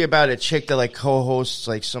movie about a chick that like co-hosts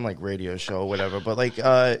like some like radio show or whatever, but like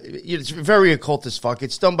it's very occult as fuck.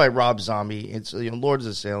 It's done by Rob Zombie. It's Lords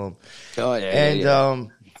of Salem. Oh yeah.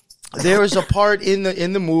 And there was a part in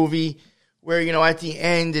the movie where at the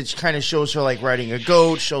end it kind of shows her like riding a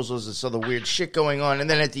goat, shows us this other weird shit going on, and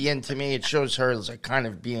then at the end to me it shows her as like kind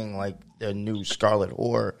of being like the new Scarlet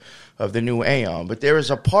Whore of the new Aeon. But there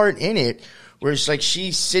is a part in it where it's like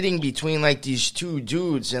she's sitting between like these two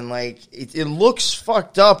dudes and like it looks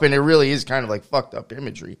fucked up and it really is kind of like fucked up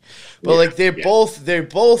imagery. But like they're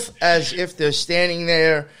both as if they're standing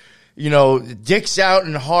there, dicks out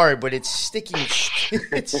and hard, but it's sticking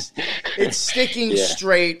it's sticking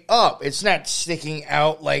straight up. It's not sticking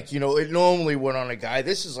out like, it normally would on a guy.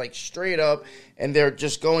 This is like straight up and they're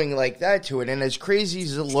just going like that to it. And as crazy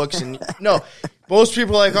as it looks and most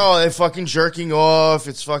people are like, oh, they're fucking jerking off.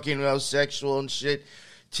 It's fucking sexual and shit.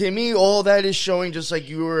 To me, all that is showing, just like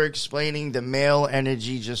you were explaining, the male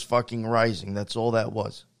energy just fucking rising. That's all that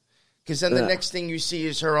was. Because then the next thing you see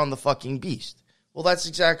is her on the fucking beast. Well, that's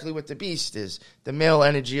exactly what the beast is. The male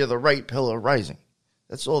energy of the right pillar rising.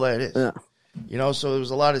 That's all that is. Yeah. So there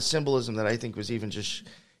was a lot of symbolism that I think was even just,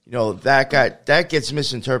 that gets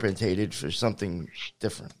misinterpreted for something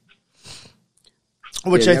different.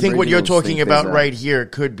 Which I think what you're talking about right here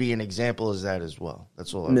could be an example of that as well.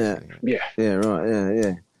 That's all I'm saying. Yeah, right.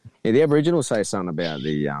 Yeah. Yeah, the Aboriginals say something about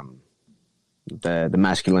the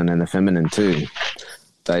masculine and the feminine too.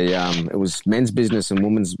 They it was men's business and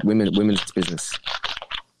women's business.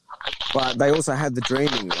 But they also had the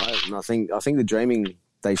dreaming, right? And I think the dreaming,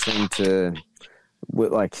 they seem to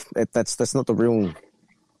like that's not the real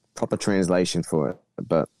proper translation for it.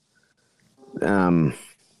 But the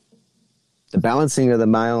balancing of the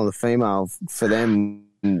male and the female for them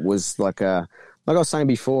was like I was saying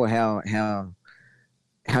before, how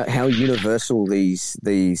universal these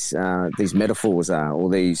metaphors are, or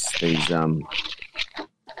these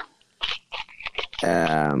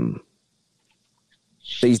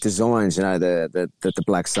designs, you know, the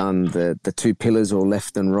black sun, the two pillars, or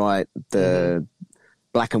left and right, the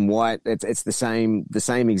black and white. It's the same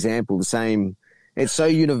example, the same. It's so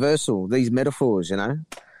universal, these metaphors, you know,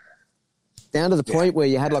 down to the point where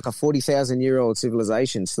you had like a 40,000-year-old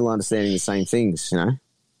civilization still understanding the same things, you know.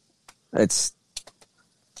 It's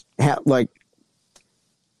how, like,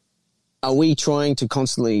 are we trying to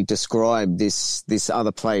constantly describe this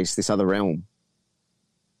other place, this other realm?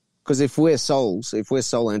 Because if we're souls, if we're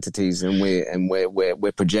soul entities, and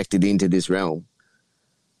we're projected into this realm,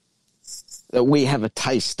 that we have a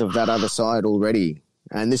taste of that other side already,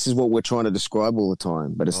 and this is what we're trying to describe all the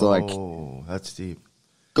time. But it's like, oh, that's deep.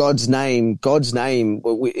 God's name. God's not a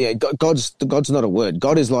word.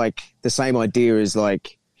 God is like the same idea as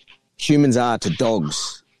like humans are to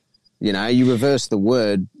dogs. You know, you reverse the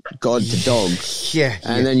word God to dog,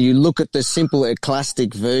 and then you look at the simple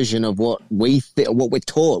eclectic version of what we're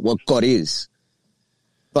taught, what God is.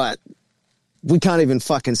 But we can't even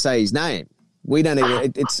fucking say His name. We don't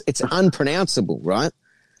even. It's unpronounceable, right?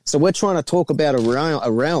 So we're trying to talk about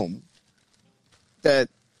a realm that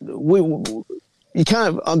you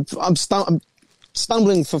can't. I'm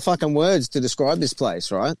stumbling for fucking words to describe this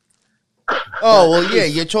place, right? Oh, well, yeah,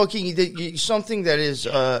 you're talking something that is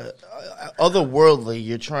otherworldly.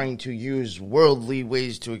 You're trying to use worldly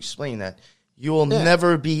ways to explain that. You will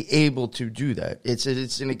never be able to do that. It's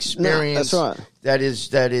an experience that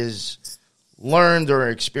is learned or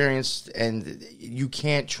experienced, and you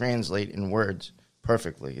can't translate in words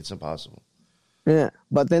perfectly. It's impossible. Yeah,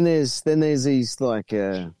 but then there's these like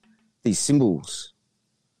these symbols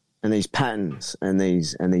and these patterns and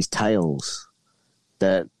these tales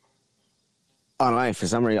that, I don't know, for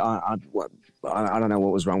some reason, I don't know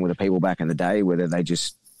what was wrong with the people back in the day, whether they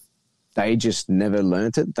just never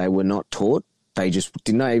learnt it. They were not taught. They just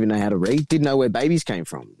didn't even know how to read, didn't know where babies came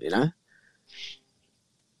from, you know?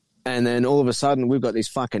 And then all of a sudden we've got this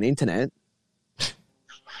fucking internet.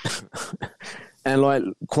 And like,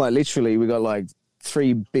 quite literally, we got like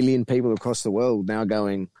 3 billion people across the world now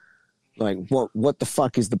going like, what the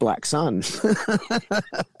fuck is the black sun?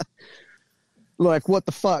 Like, what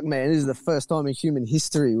the fuck, man? This is the first time in human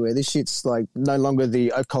history where this shit's, like, no longer the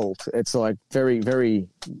occult. It's, like, very, very,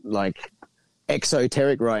 like,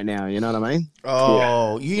 exoteric right now. You know what I mean?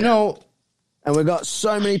 Oh, you know. And we've got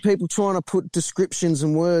so many people trying to put descriptions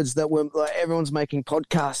and words that we're, like, everyone's making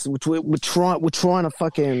podcasts, which we're trying to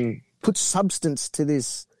fucking put substance to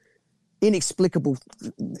this inexplicable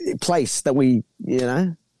place that we, you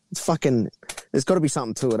know, it's fucking, there's got to be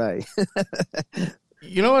something to it, eh?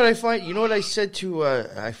 You know what I find? You know what I said to?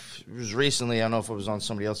 It was recently. I don't know if it was on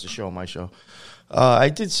somebody else's show or my show. I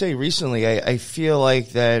did say recently. I feel like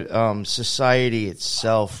that society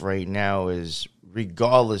itself right now is,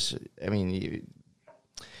 regardless. I mean,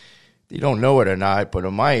 you don't know it or not, but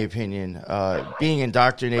in my opinion, being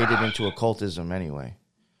indoctrinated into occultism anyway.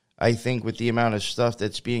 I think with the amount of stuff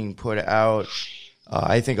that's being put out,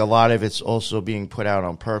 I think a lot of it's also being put out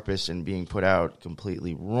on purpose and being put out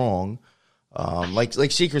completely wrong.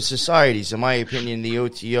 Like secret societies, in my opinion, the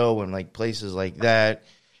OTO and like places like that,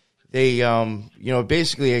 they,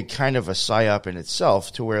 basically a kind of a psyop in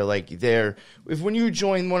itself, to where like when you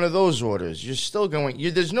join one of those orders, you're still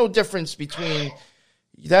there's no difference between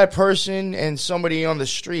that person and somebody on the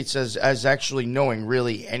streets as actually knowing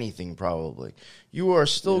really anything. Probably you are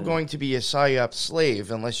still going to be a psyop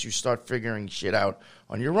slave unless you start figuring shit out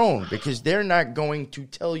on your own, because they're not going to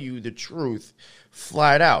tell you the truth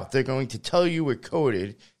flat out. They're going to tell you it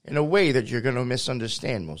coded in a way that you're going to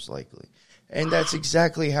misunderstand, most likely. And that's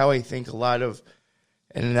exactly how I think a lot of,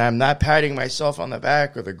 and I'm not patting myself on the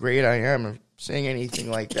back or the great I am or saying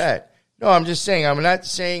anything like that. No, I'm just saying, I'm not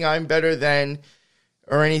saying I'm better than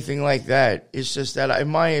or anything like that. It's just that, in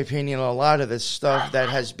my opinion, a lot of the stuff that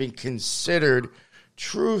has been considered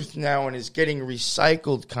truth now and is getting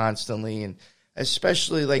recycled constantly, and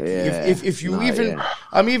especially like if you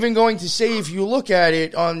I'm even going to say, if you look at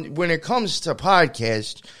it on when it comes to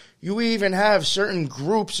podcasts, you even have certain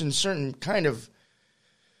groups and certain kind of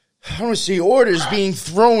I don't see orders being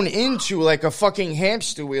thrown into like a fucking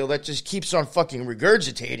hamster wheel that just keeps on fucking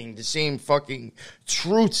regurgitating the same fucking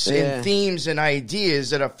truths and themes and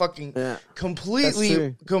ideas that are fucking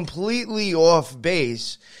completely off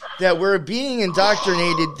base, that we're being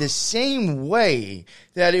indoctrinated the same way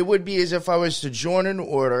that it would be as if I was to join an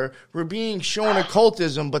order. We're being shown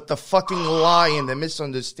occultism, but the fucking lie and the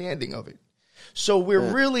misunderstanding of it. So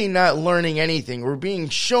we're really not learning anything. We're being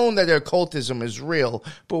shown that occultism is real,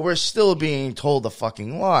 but we're still being told a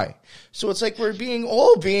fucking lie. So it's like we're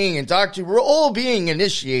all being indoctrinated. We're all being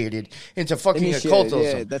initiated into fucking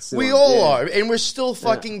occultism. Yeah, we all are. And we're still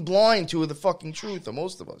fucking blind to the fucking truth of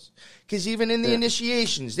most of us. Because even in the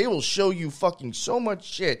initiations, they will show you fucking so much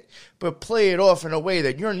shit, but play it off in a way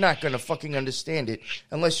that you're not going to fucking understand it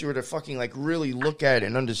unless you were to fucking like really look at it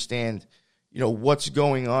and understand, you know, what's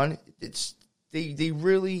going on. They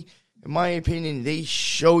really, in my opinion, they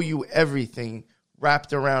show you everything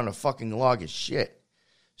wrapped around a fucking log of shit.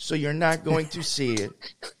 So you're not going to see it.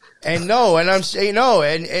 And I'm saying no,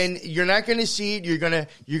 and you're not going to see it.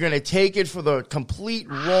 You're gonna take it for the complete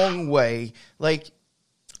wrong way. Like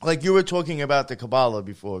you were talking about the Kabbalah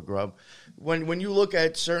before, Grub. When you look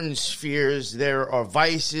at certain spheres, there are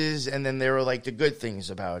vices, and then there are like the good things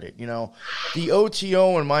about it. You know, the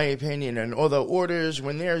OTO, in my opinion, and all the orders,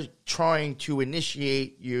 when they're trying to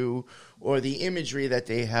initiate you, or the imagery that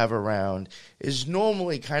they have around, is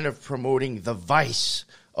normally kind of promoting the vice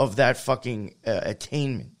of that fucking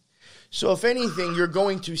attainment. So if anything, you're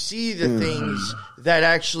going to see the things that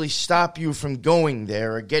actually stop you from going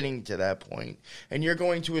there or getting to that point, and you're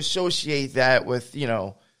going to associate that with, you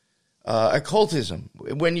know, occultism,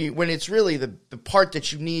 when it's really the part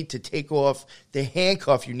that you need to take off, the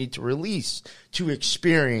handcuff you need to release to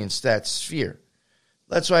experience that sphere.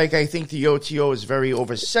 That's why I think the OTO is very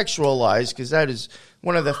over-sexualized, because that is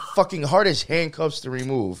one of the fucking hardest handcuffs to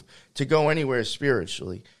remove to go anywhere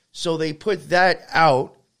spiritually. So they put that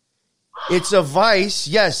out. It's a vice.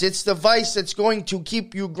 Yes, it's the vice that's going to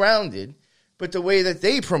keep you grounded. But the way that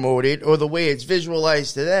they promote it, or the way it's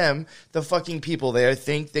visualized to them, the fucking people there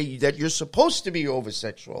think that you're supposed to be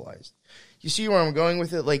over-sexualized. You see where I'm going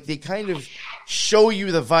with it? Like, they kind of show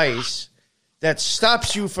you the vice that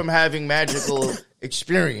stops you from having magical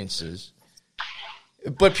experiences.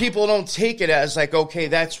 But people don't take it as, like, okay,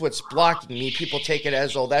 that's what's blocking me. People take it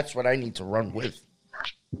as, oh, that's what I need to run with.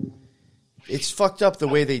 It's fucked up the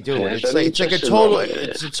way they do it. It's like a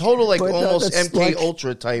total, like, almost MK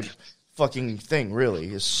Ultra type fucking thing,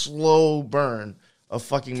 really. A slow burn of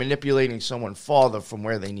fucking manipulating someone farther from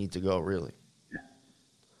where they need to go, really.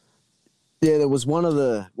 Yeah, there was one of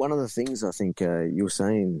the things I think you were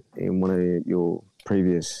saying in one of your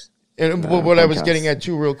previous and what I was getting at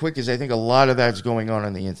too real quick is I think a lot of that's going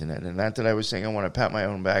on the internet. And not that I was saying I want to pat my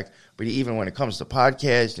own back, but even when it comes to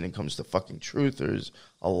podcasts and it comes to fucking truthers,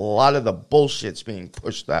 a lot of the bullshit's being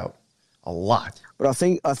pushed out. A lot. But I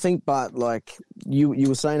think, but like you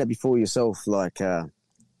were saying it before yourself, like,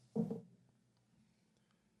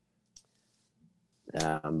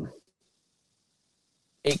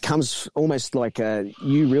 it comes almost like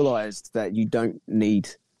you realize that you don't need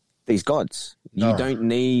these gods. No. You don't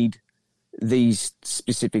need these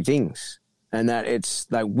specific things, and that it's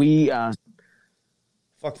like we are.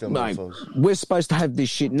 Fuck them, like, we're supposed to have this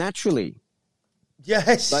shit naturally.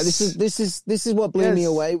 Yes. Like this is what blew me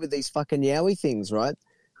away with these fucking Yowie things, right?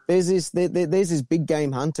 There's this big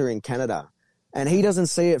game hunter in Canada, and he doesn't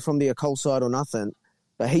see it from the occult side or nothing,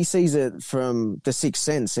 but he sees it from the sixth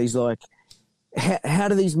sense. He's like, how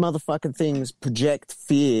do these motherfucking things project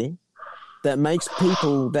fear that makes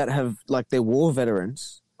people that have, like, they're war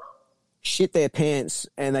veterans shit their pants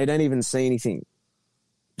and they don't even see anything?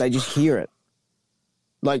 They just hear it.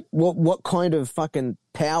 Like, what kind of fucking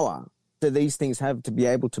power do these things have to be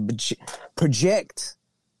able to project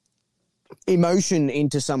emotion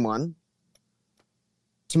into someone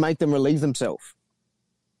to make them relieve themselves?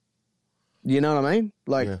 You know what I mean?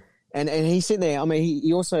 Like, yeah. And he's sitting there. I mean,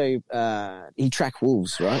 he also he track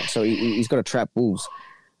wolves, right? So he's got to trap wolves.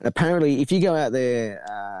 And apparently, if you go out there,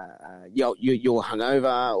 you're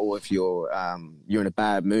hungover, or if you're in a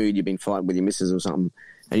bad mood, you've been fighting with your missus or something,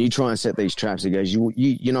 and you try and set these traps, he goes,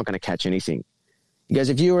 you're not going to catch anything. He goes,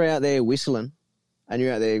 if you were out there whistling and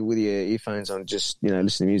you're out there with your earphones on, just, you know,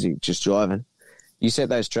 listening to music, just driving, you set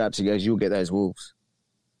those traps, he goes, you'll get those wolves.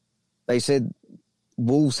 They said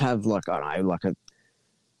wolves have, like, I don't know, like a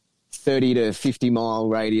 30 to 50 mile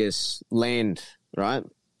radius land, right?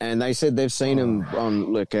 And they said they've seen them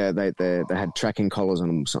on, look, they had tracking collars on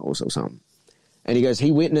them or something. And he goes,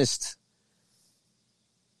 he witnessed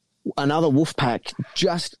another wolf pack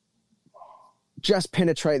just just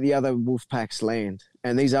penetrate the other wolf pack's land.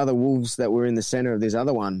 And these other wolves that were in the center of this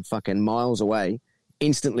other one, fucking miles away,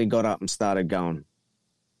 instantly got up and started going.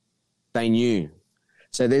 They knew.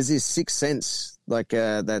 So there's this sixth sense,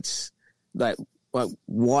 that's like,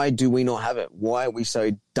 why do we not have it? Why are we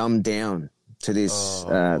so dumbed down to this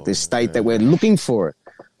this state that we're looking for it?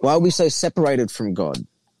 Why are we so separated from God?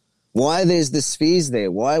 Why there's the spheres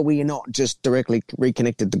there? Why are we not just directly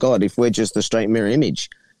reconnected to God if we're just the straight mirror image?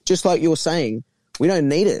 Just like you're saying, we don't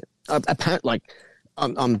need it. Apparently,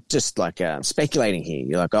 I'm just speculating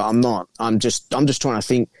here. Like I'm just trying to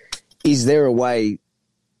think, is there a way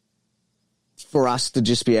for us to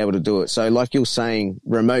just be able to do it? So like you're saying,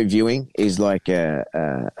 remote viewing is like a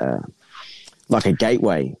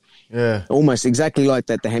gateway. Yeah. Almost exactly like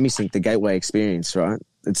that, the hemisync, the gateway experience, right?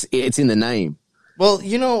 It's in the name. Well,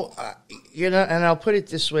 and I'll put it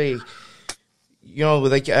this way,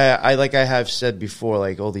 I have said before,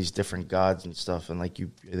 like all these different gods and stuff, and like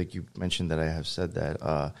you mentioned that I have said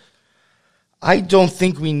that. I don't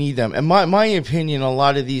think we need them. In my opinion, a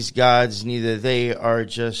lot of these gods, neither they are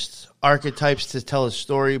just archetypes to tell a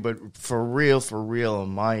story, but for real, in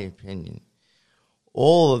my opinion,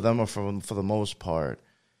 all of them are for the most part,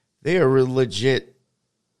 they are legit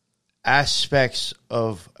aspects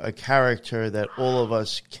of a character that all of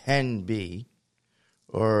us can be,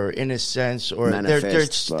 or in a sense, or they're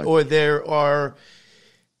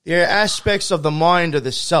aspects of the mind or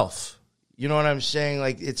the self. You know what I'm saying?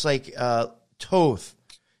 Like it's like Thoth.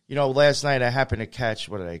 Last night I happened to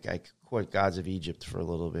catch I caught Gods of Egypt for a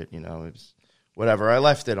little bit. It was whatever. I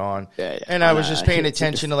left it on, and I was just paying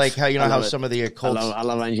attention to like how how some of the occult. I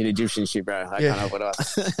love ancient Egyptian shit, bro. I can't help it up.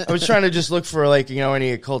 I was trying to just look for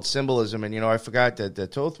any occult symbolism, and I forgot that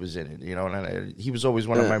Thoth was in it. And he was always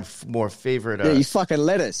one of my more favorite. You fucking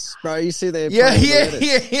lettuce, bro. You see there? Yeah.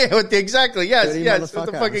 Exactly. Yes.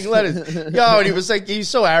 The fucking lettuce. And he was like, he's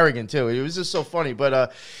so arrogant too. It was just so funny,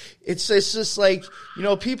 but. It's just like,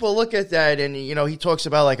 people look at that and, he talks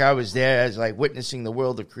about like I was there as like witnessing the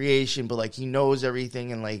world of creation, but like he knows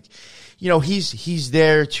everything and like, he's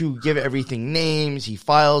there to give everything names. He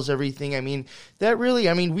files everything. I mean,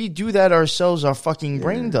 we do that ourselves. Our fucking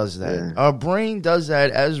brain does that. Yeah. Our brain does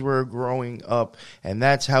that as we're growing up, and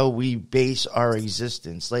that's how we base our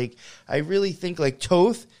existence. Like, I really think like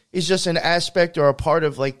Thoth is just an aspect or a part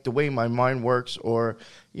of like the way my mind works, or,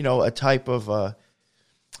 a type of,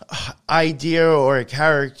 idea or a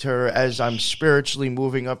character as I'm spiritually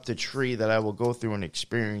moving up the tree that I will go through and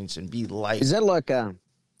experience and be like. Is that like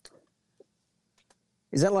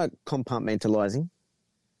compartmentalizing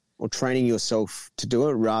or training yourself to do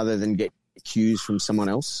it rather than get cues from someone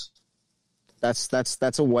else?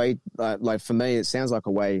 That's a way. Like for me, it sounds like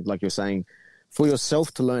a way, like you're saying, for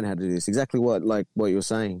yourself to learn how to do this. Exactly what you're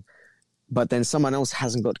saying, but then someone else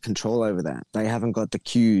hasn't got control over that. They haven't got the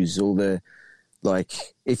cues or the. Like,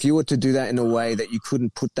 if you were to do that in a way that you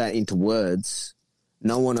couldn't put that into words,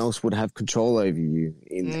 no one else would have control over you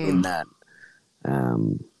in that,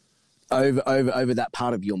 over that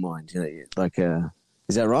part of your mind. Like,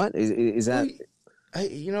 is that right? Is that?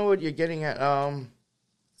 You know what you're getting at. I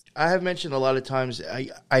have mentioned a lot of times.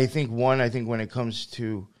 I think when it comes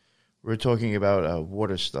to, we're talking about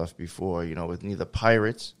water stuff before. With neither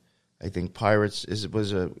pirates. I think pirates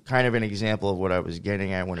was a kind of an example of what I was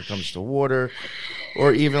getting at when it comes to water,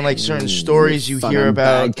 or even like certain stories you hear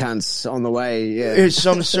about. Bad cunts on the way, yeah.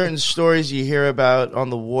 Some certain stories you hear about on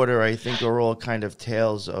the water, I think, are all kind of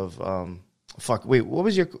tales of what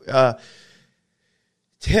was your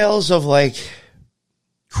tales of like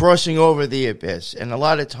crossing over the abyss, and a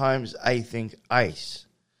lot of times I think ice,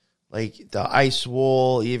 like the ice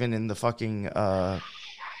wall, even in the fucking.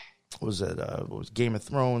 What was Game of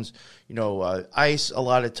Thrones? Ice. A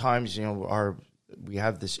lot of times, we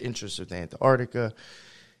have this interest with Antarctica.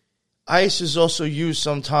 Ice is also used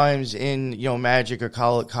sometimes in magic or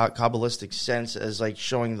Kabbalistic sense as like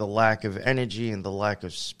showing the lack of energy and the lack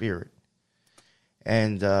of spirit,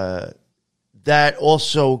 and that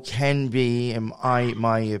also can be, in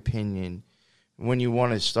my opinion, when you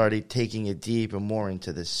want to start taking it deep and more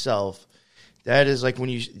into the self. That is like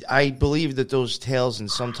I believe that those tales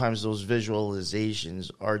and sometimes those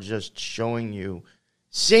visualizations are just showing you.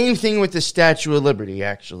 Same thing with the Statue of Liberty,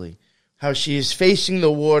 actually. How she is facing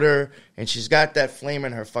the water and she's got that flame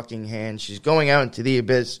in her fucking hand. She's going out into the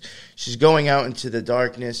abyss. She's going out into the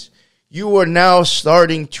darkness. You are now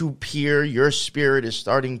starting to peer. Your spirit is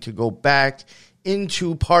starting to go back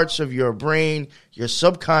into parts of your brain, your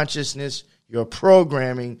subconsciousness, your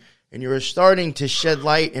programming. and you're starting to shed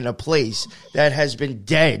light in a place that has been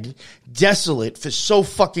dead, desolate for so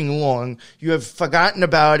fucking long. You have forgotten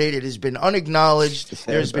about it. It has been unacknowledged.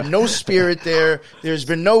 There's been no spirit there. There's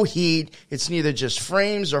been no heat. It's neither just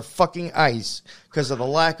frames or fucking ice because of the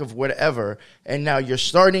lack of whatever. And now you're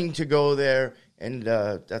starting to go there, and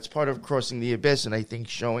that's part of crossing the abyss, and I think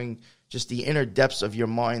showing just the inner depths of your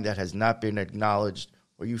mind that has not been acknowledged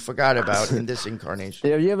or you forgot about in this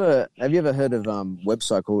incarnation. Have you ever heard of a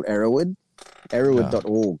website called Erowid?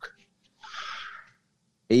 Erowid.org.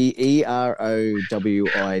 EROWID.org.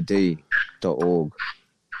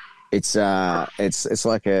 It's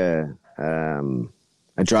like a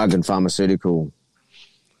drug and pharmaceutical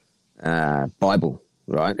Bible,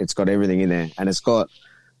 right? It's got everything in there, and it's got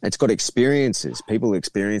people's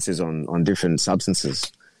experiences on different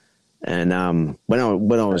substances. And when I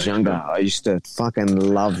was younger, I used to fucking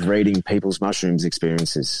love reading people's mushrooms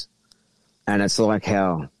experiences. And it's like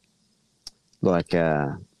how, there's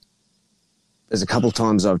a couple of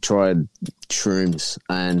times I've tried shrooms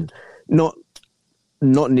and not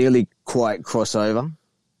nearly quite crossover,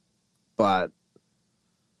 but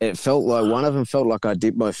it felt like one of them felt like I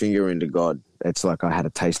dipped my finger into God. It's like I had a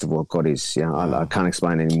taste of what God is. You know, I can't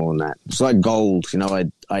explain any more than that. It's like gold. You know,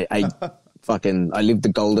 I lived the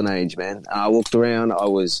golden age, man. I walked around. I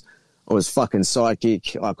was fucking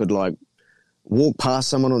psychic. I could like walk past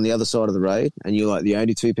someone on the other side of the road, and you're like the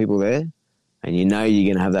only two people there, and you know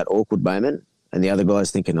you're gonna have that awkward moment, and the other guy's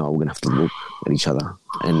thinking, "Oh, we're gonna have to look at each other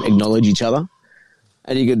and acknowledge each other,"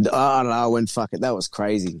 and you could, I don't know, I went fuck it. That was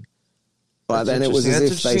crazy. But then it was as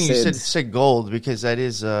if they said, you said gold, because that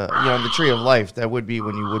is, the tree of life. That would be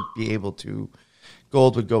when you would be able to.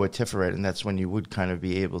 Gold would go with Tiferet, and that's when you would kind of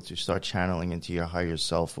be able to start channeling into your higher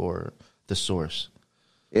self or the source.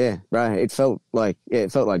 Yeah, right. It felt like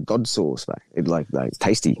God's source, man. It like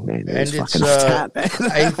tasty, man. And it's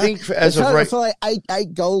I think as of right, I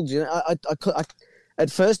ate gold. You know, I at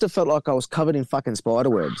first it felt like I was covered in fucking spider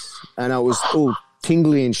webs, and I was all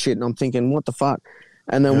tingly and shit. And I'm thinking, what the fuck?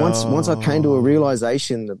 And then once I came to a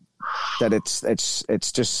realization that it's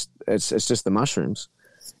just the mushrooms.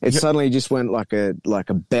 It suddenly just went like a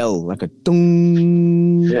bell, like a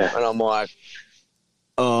dong. Yeah. And I'm like,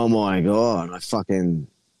 oh my God, I fucking...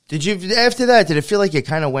 After that, did it feel like you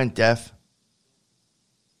kind of went deaf?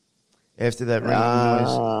 After that ringing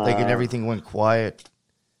noise? Like everything went quiet?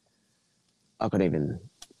 I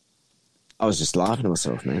was just laughing to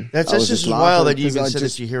myself, man. That's just wild that you even said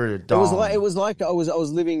that you hear it at dawn. It was like I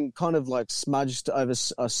was living kind of like smudged over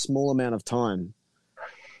a small amount of time.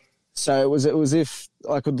 So it was if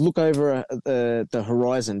I could look over the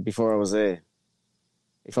horizon before I was there.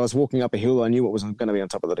 If I was walking up a hill, I knew what was going to be on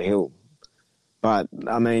top of that hill. But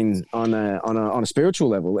I mean, on a spiritual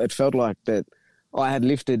level, it felt like that I had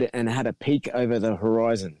lifted and had a peek over the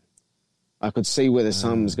horizon. I could see where the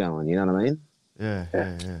sun was going. You know what I mean?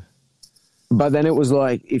 Yeah. But then it was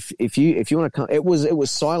like if you want to come, it was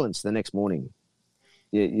silence the next morning.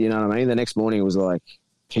 You know what I mean? The next morning it was like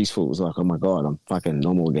peaceful. It was like, oh my God, I'm fucking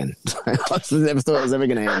normal again. I never thought it was ever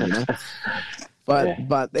going to happen, you know?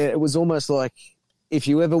 But it was almost like if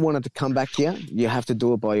you ever wanted to come back here, you have to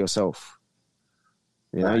do it by yourself.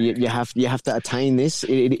 You know, you have to attain this.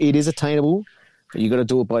 It is attainable, but you got to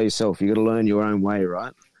do it by yourself. You got to learn your own way,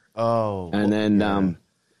 right? Oh. And then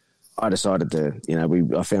I decided to, you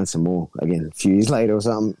know, I found some more again a few years later or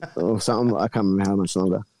something. I can't remember how much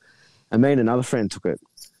longer. And me and another friend took it.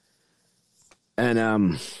 And I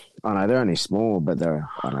know they're only small, but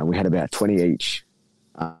we had about 20 each.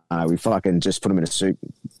 We fucking just put them in a soup,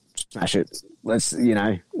 smash it. Let's, you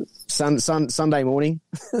know, Sunday morning,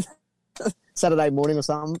 Saturday morning or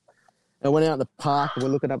something. I went out in the park and we're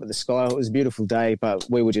looking up at the sky. It was a beautiful day, but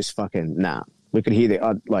we were just fucking We could hear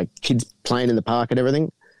the kids playing in the park and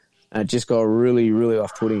everything. And it just got really, really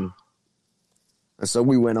off-putting. And so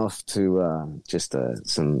we went off to just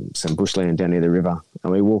some bushland down near the river,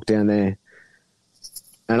 and we walked down there.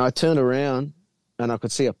 And I turned around and I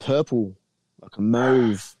could see a purple, like a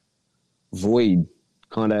mauve void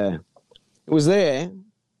kind of. It was there,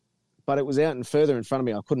 but it was out and further in front of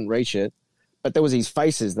me. I couldn't reach it. But there was these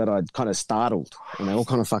faces that I'd kind of startled, and they all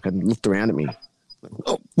kind of fucking looked around at me. Like,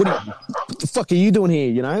 oh, what the fuck are you doing here?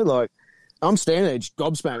 You know, like I'm standing there just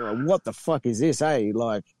gobsmacked. Like, what the fuck is this, eh?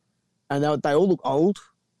 Like, and they all look old.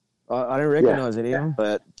 I don't recognize it even,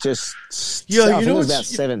 but just Yeah, I you think know it was what's about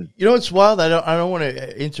 7. You know what's wild? I don't want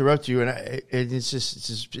to interrupt you, and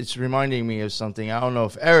it's reminding me of something. I don't know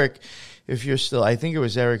if Eric, if you're still, I think it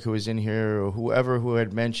was Eric who was in here, or whoever who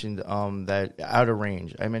had mentioned that Outer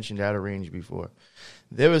Range. I mentioned Outer Range before.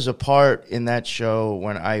 There was a part in that show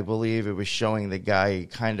when I believe it was showing the guy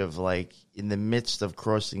kind of like in the midst of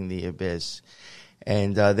crossing the abyss.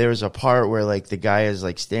 And there was a part where, like, the guy is,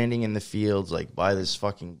 like, standing in the fields, like, by this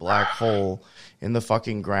fucking black hole in the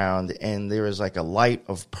fucking ground. And there is, like, a light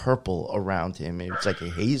of purple around him. It's, like, a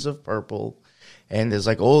haze of purple. And there's,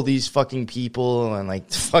 like, all these fucking people and, like,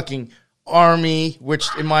 the fucking army,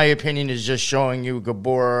 which, in my opinion, is just showing you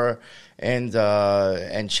Gabor and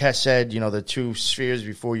Chesed, you know, the 2 spheres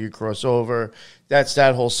before you cross over. That's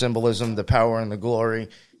that whole symbolism, the power and the glory.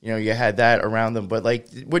 You know, you had that around them. But, like,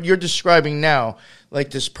 what you're describing now, like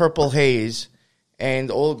this purple haze and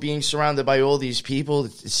all being surrounded by all these people,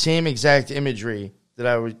 it's the same exact imagery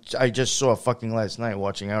that I just saw fucking last night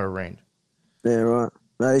watching Outer Range. Yeah, right.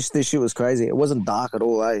 No, this shit was crazy. It wasn't dark at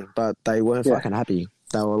all, eh? But they weren't fucking happy.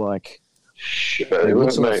 They were like, they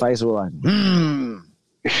looks on their face were like,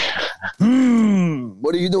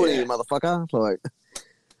 what are you doing here, motherfucker? Like,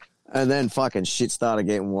 and then fucking shit started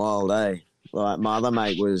getting wild, eh? Like, my other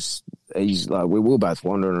mate he's like, we were both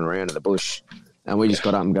wandering around in the bush, and we just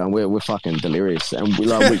got up and going, we're fucking delirious, and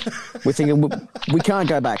we're thinking we can't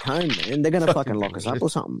go back home, man. They're gonna fucking lock us up or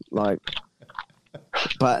something. Like,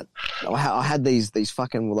 but I had these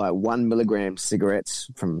fucking like 1 milligram cigarettes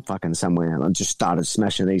from fucking somewhere, and I just started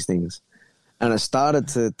smashing these things, and I started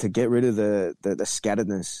to get rid of the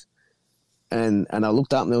scatteredness, and I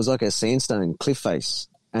looked up and there was like a sandstone cliff face,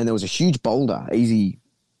 and there was a huge boulder, easy.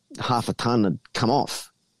 Half a ton had come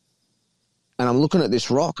off, and I'm looking at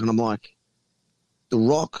this rock, and I'm like, the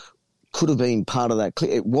rock could have been part of that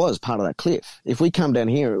cliff. It was part of that cliff. If we come down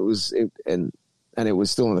here, and it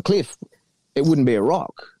was still on the cliff, it wouldn't be a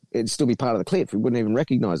rock. It'd still be part of the cliff. We wouldn't even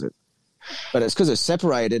recognize it. But it's because it's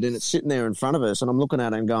separated and it's sitting there in front of us, and I'm looking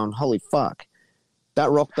at it and going, holy fuck, that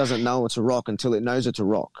rock doesn't know it's a rock until it knows it's a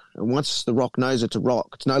rock. And once the rock knows it's a rock,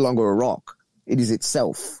 it's no longer a rock. It is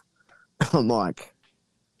itself. I'm like,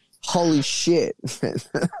 holy shit. It's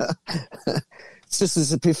just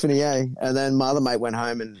this epiphany, eh? And then my other mate went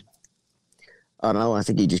home and, I don't know, I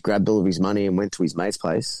think he just grabbed all of his money and went to his mate's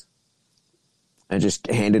place and just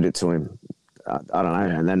handed it to him. I don't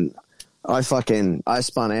know. And then I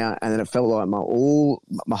spun out, and then it felt like my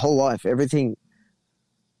whole life, everything,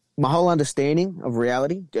 my whole understanding of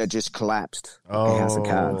reality just collapsed like a house of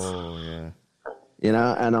cards. Yeah. You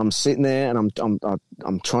know, and I'm sitting there and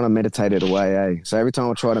I'm trying to meditate it away, eh? So every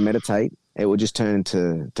time I try to meditate, it would just turn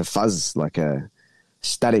into fuzz, like a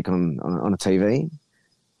static on a TV.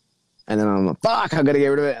 And then I'm like, fuck, I got to get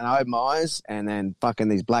rid of it. And I open my eyes, and then fucking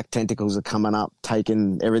these black tentacles are coming up,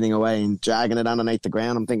 taking everything away and dragging it underneath the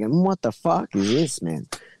ground. I'm thinking, what the fuck is this, man?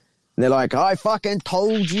 And they're like, I fucking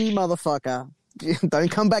told you, motherfucker.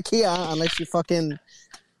 Don't come back here unless you fucking...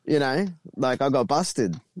 You know, like I got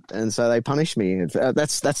busted, and so they punished me.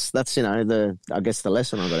 That's you know I guess the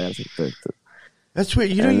lesson I got out of it. That's weird.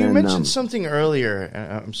 You know, you mentioned something earlier.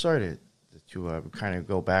 I'm sorry to kind of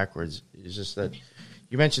go backwards. It's just that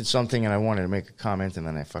you mentioned something, and I wanted to make a comment, and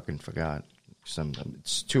then I fucking forgot.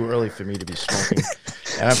 It's too early for me to be smoking,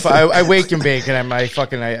 and I wake and bake, and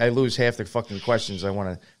I lose half the fucking questions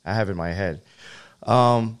I have in my head.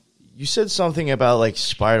 You said something about like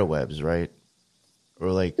spider webs, right?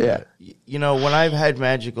 Or like, yeah. You know, when I've had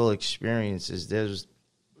magical experiences, there's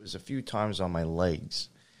a few times on my legs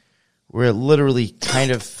where it literally kind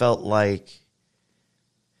of felt like,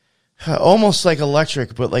 almost like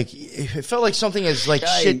electric, but like, it felt like something is like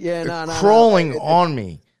crawling on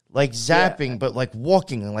me, like zapping, but like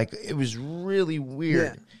walking, and like, it was really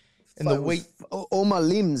weird. Yeah. And the weight. All my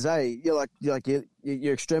limbs, eh? You're like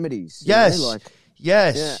your extremities. Yes. You know? Like,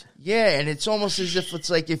 yes. Yeah. And it's almost as if it's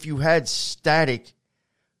like if you had static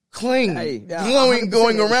going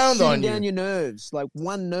around on you. Down your nerves, like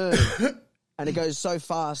one nerve, and it goes so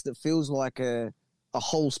fast it feels like a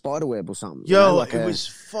whole spider web or something. Yo, you know, like it was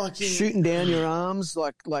fucking shooting down your arms,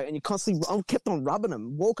 like, and you constantly. I kept on rubbing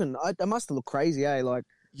them, walking. I must have looked crazy, eh? Like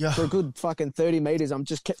for a good fucking 30 meters, I'm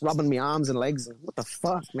just kept rubbing my arms and legs. What the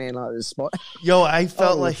fuck, man? Like this spot. Yo, I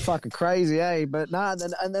felt like fucking crazy, eh? But nah,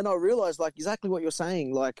 and then I realized like exactly what you're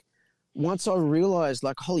saying. Like once I realized,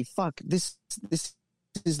 like, holy fuck, this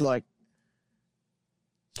is like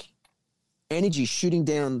energy shooting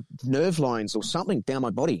down nerve lines or something down my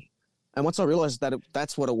body. And once I realized that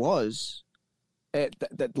that's what it was, that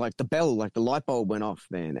like the light bulb went off,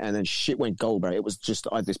 man, and then shit went gold, bro. It was just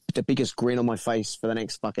the biggest grin on my face for the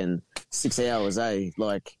next fucking 6 hours, eh?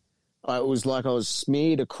 Like it was like I was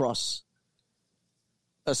smeared across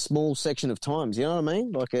a small section of times. You know what I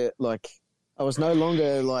mean? Like I was no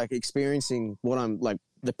longer like experiencing what I'm like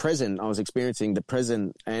the present. I was experiencing the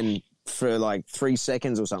present and for like 3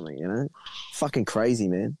 seconds or something, you know? Fucking crazy,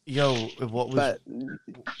 man. Yo, what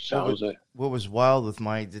was wild with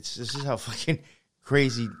this is how fucking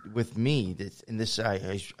crazy with me.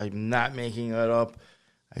 I'm not making it up.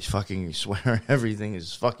 I fucking swear everything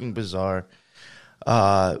is fucking bizarre.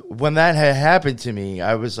 When that had happened to me,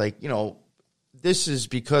 I was like, this is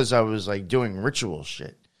because I was like doing ritual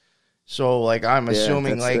shit. So like I'm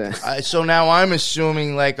assuming so now I'm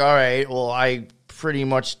assuming like, all right, well I pretty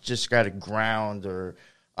much just got to ground, or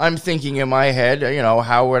I'm thinking in my head,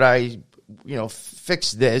 how would I,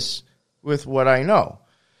 fix this with what I know?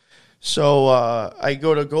 So I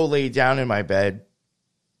go lay down in my bed,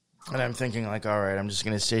 and I'm thinking like, all right, I'm just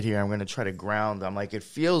going to sit here. I'm going to try to ground. I'm like, it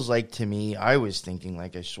feels like to me, I was thinking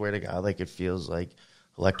like, I swear to God, like it feels like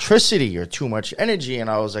electricity or too much energy. And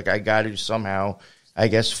I was like, I got to somehow, I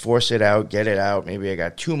guess, force it out, get it out. Maybe I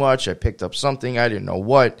got too much. I picked up something. I didn't know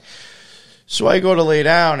what. So I go to lay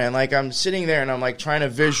down, and like I'm sitting there, and I'm like trying to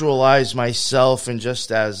visualize myself and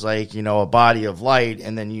just as like, a body of light,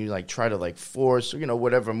 and then you like try to like force,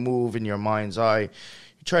 whatever move in your mind's eye. You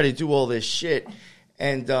try to do all this shit,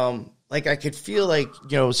 and like I could feel like,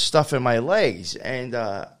 stuff in my legs, and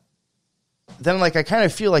then like I kind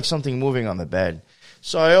of feel like something moving on the bed.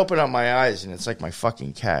 So I open up my eyes, and it's like my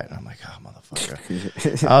fucking cat. And I'm like, oh,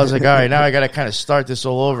 motherfucker. I was like, all right, now I got to kind of start this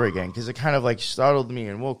all over again, because it kind of like startled me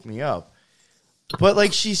and woke me up. But,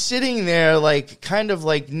 like, she's sitting there, like, kind of,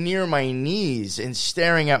 like, near my knees and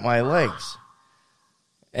staring at my legs.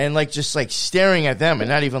 And, like, just, like, staring at them and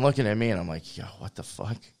not even looking at me. And I'm like, yo, what the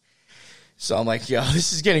fuck? So I'm like, yo,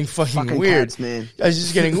 this is getting fucking weird. Cats, man. This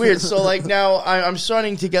is getting weird. So, like, now I'm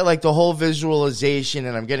starting to get, like, the whole visualization,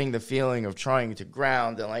 and I'm getting the feeling of trying to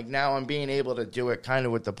ground. And, like, now I'm being able to do it kind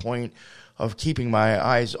of with the point of keeping my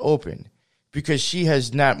eyes open. Because she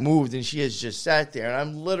has not moved, and she has just sat there, and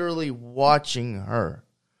I'm literally watching her.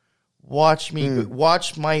 Watch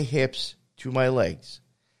my hips to my legs.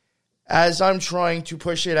 As I'm trying to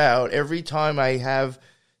push it out, every time I have,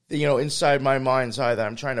 inside my mind's eye that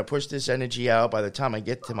I'm trying to push this energy out, by the time I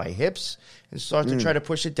get to my hips and start to try to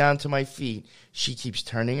push it down to my feet, she keeps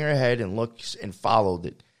turning her head and looks and followed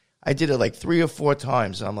it. I did it like 3 or 4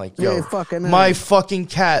 times. And I'm like, yo, my fucking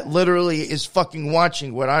cat literally is fucking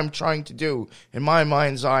watching what I'm trying to do in my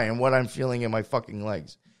mind's eye and what I'm feeling in my fucking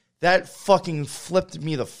legs. That fucking flipped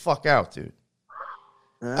me the fuck out, dude.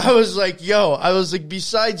 I was like,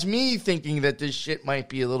 besides me thinking that this shit might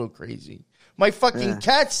be a little crazy, my fucking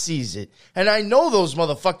cat sees it. And I know those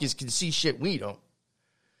motherfuckers can see shit we don't.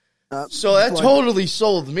 So that totally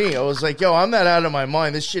sold me. I was like, yo, I'm not out of my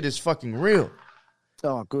mind. This shit is fucking real.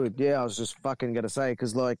 Oh, good. Yeah, I was just fucking going to say,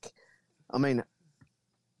 because, like, I mean,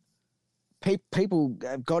 people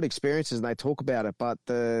have got experiences and they talk about it, but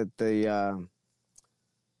the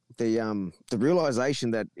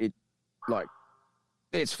realization that it, like,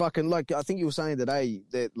 it's fucking, like, I think you were saying today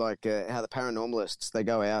that, like, how the paranormalists, they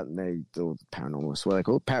go out and paranormalists, what are they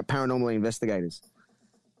called? Paranormal investigators.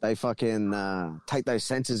 They fucking take those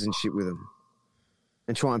sensors and shit with them.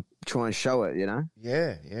 And try and show it,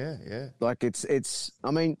 Yeah. Like it's.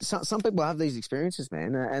 I mean, some people have these experiences,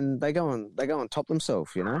 man, and they go on top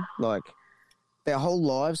themselves, Like their whole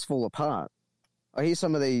lives fall apart. I hear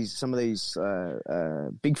some of these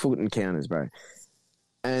Bigfoot encounters, bro,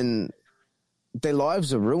 and their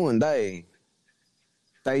lives are ruined. They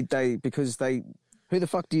because who the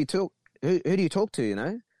fuck do you talk? Who do you talk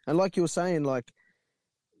to? And like you were saying, like,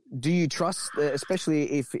 do you trust,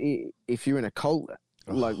 especially if you're in a cult?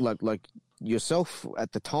 Like yourself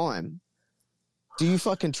at the time, do you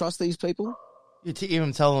fucking trust these people? You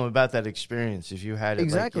even tell them about that experience if you had it.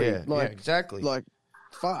 Exactly. Exactly. Like,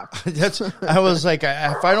 fuck. I was like,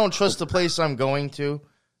 if I don't trust the place I'm going to,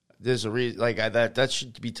 there's a reason. Like that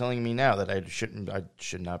should be telling me now that I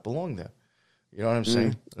should not belong there. You know what I'm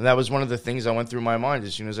saying? And that was one of the things I went through my mind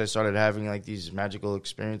as soon as I started having like these magical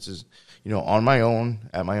experiences, on my own,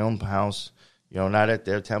 at my own house, not at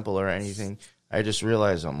their temple or anything. I just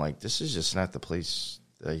realized, I'm like, this is just not the place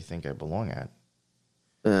that I think I belong at.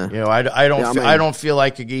 I don't feel I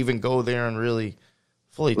could even go there and really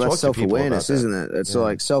fully talk to people about that. That's self-awareness, isn't it? It's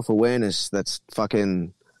like self-awareness that's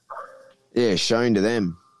fucking, shown to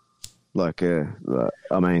them. Like,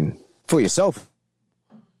 I mean, for yourself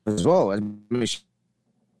as well. I mean,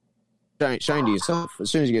 shown to yourself. As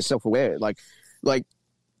soon as you get self-aware, like,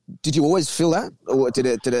 did you always feel that? Or did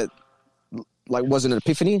it like, was it an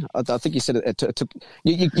epiphany? I think you said it took.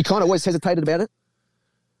 You kind of always hesitated about it.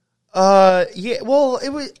 Yeah. Well, it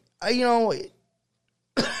was. It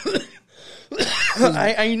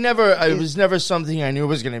was never something I knew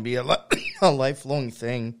was going to be a lifelong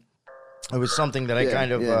thing. It was something that I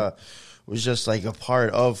kind of was just like a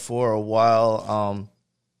part of for a while.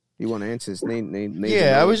 You want answers?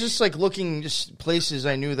 I was just like looking just places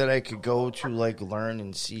I knew that I could go to like learn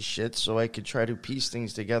and see shit, so I could try to piece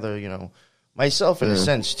things together, myself in a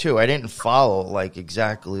sense too. I didn't follow like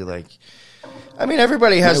exactly like. I mean,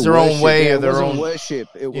 everybody has their own way or their own worship.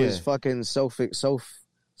 It was fucking self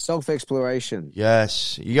exploration.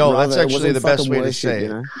 Yes, that's actually the best way to say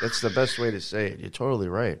it. That's the best way to say it. You're totally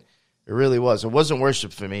right. It really was. It wasn't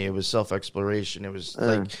worship for me. It was self-exploration. It was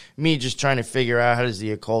like me just trying to figure out how does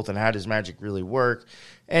the occult and how does magic really work.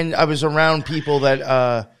 And I was around people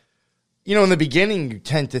that, in the beginning, you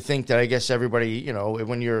tend to think that I guess everybody,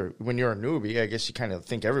 when you're a newbie, I guess you kind of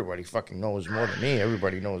think everybody fucking knows more than me.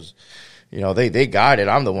 Everybody knows, they got it.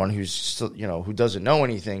 I'm the one who's still, who doesn't know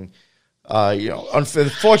anything.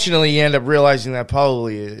 Unfortunately, you end up realizing that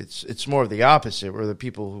probably it's more of the opposite, where the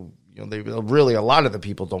people who, a lot of the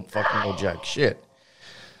people don't fucking know jack shit.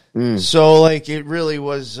 So, like, it really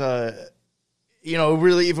was, it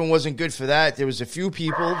really even wasn't good for that. There was a few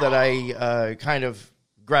people that I kind of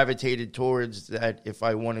gravitated towards that if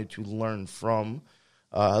I wanted to learn from.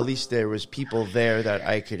 At least there was people there that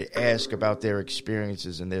I could ask about their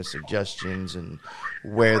experiences and their suggestions and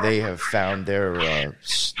where they have found their,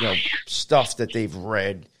 stuff that they've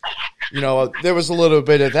read. There was a little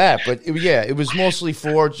bit of that, but it was mostly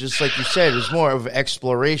for, just like you said, it was more of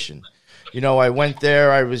exploration. I went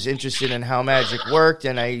there, I was interested in how magic worked,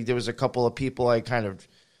 and there was a couple of people I kind of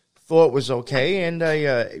thought was okay, and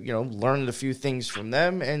I, learned a few things from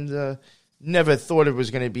them, and never thought it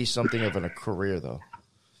was going to be something of a career, though.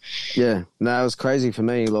 Yeah, no, it was crazy for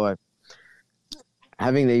me, like,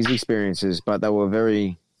 having these experiences, but they were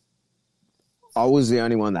I was the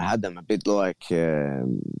only one that had them, a bit like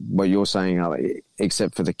what you're saying,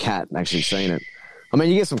 except for the cat actually seeing it. I mean,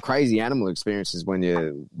 you get some crazy animal experiences when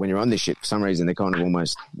you're on this shit. For some reason, they're kind of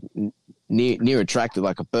almost near attracted,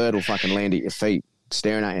 like a bird will fucking land at your feet,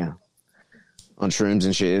 staring at you on shrooms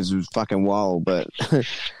and shit. It was fucking wild. But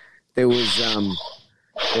there was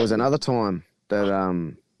another time that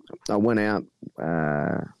I went out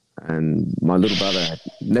and my little brother had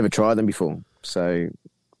never tried them before, so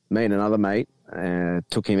me and another mate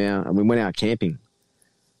took him out, and we went out camping.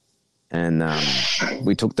 And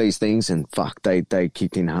we took these things, and fuck, they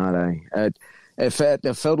kicked in hard. It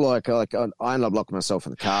felt like I ended up locking myself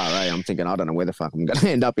in the car. I'm thinking, I don't know where the fuck I'm going to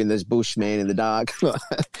end up in this bush, man, in the dark. I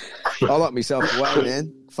locked myself away,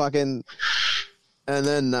 man. Fucking, and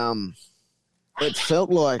then it felt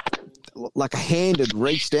like a hand had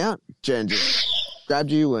reached out and just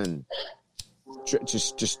grabbed you and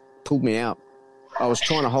just pulled me out. I was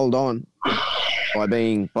trying to hold on by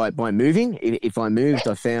moving. If I moved,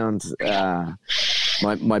 I found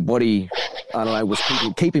my body, I don't know, was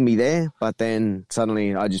keeping me there. But then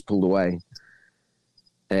suddenly I just pulled away,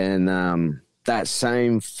 and that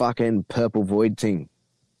same fucking purple void thing.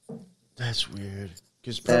 That's weird.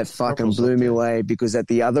 That fucking blew me away, because at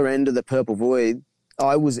the other end of the purple void,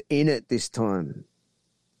 I was in it this time,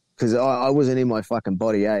 because I wasn't in my fucking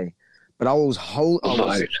body, But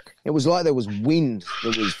it was like there was wind.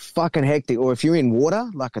 It was fucking hectic. Or if you're in water,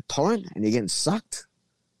 like a torrent, and you're getting sucked,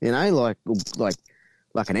 like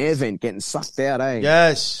an air vent getting sucked out,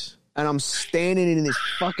 Yes. And I'm standing in this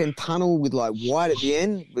fucking tunnel with like white at the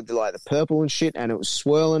end, with like the purple and shit, and it was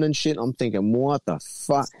swirling and shit. I'm thinking, what the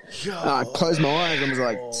fuck? I closed my eyes and was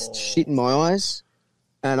like shit in my eyes,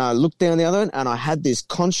 and I looked down the other end, and I had this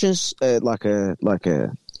conscious, like a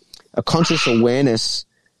conscious awareness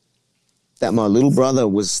that my little brother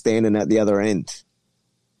was standing at the other end,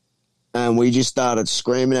 and we just started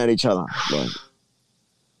screaming at each other like,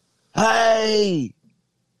 "Hey!"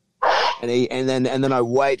 And then I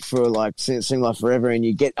wait for like seemed like forever, and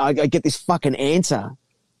I get this fucking answer,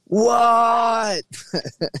 "What?"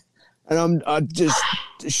 And I'm just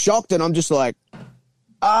shocked, and I'm just like,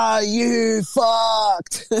 "Are you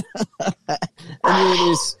fucked?" And you're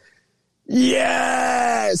this,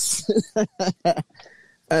 yes.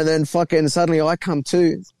 And then fucking suddenly I come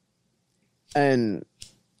to, and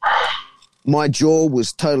my jaw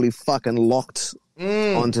was totally fucking locked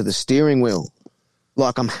onto the steering wheel.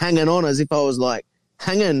 Like I'm hanging on as if I was like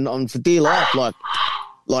hanging on for dear life. Like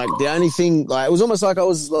the only thing, like it was almost like I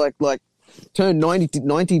was like turned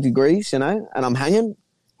 90 degrees, and I'm hanging.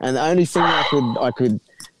 And the only thing I could,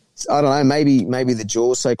 I don't know, maybe the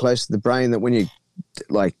jaw's so close to the brain that when you,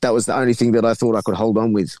 like, that was the only thing that I thought I could hold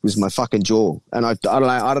on with was my fucking jaw. And I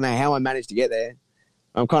don't know how I managed to get there.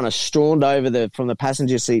 I'm kind of strawned over from the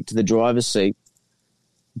passenger seat to the driver's seat,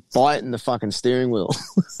 biting the fucking steering wheel.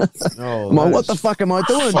 No, I'm like, that what the is fuck am I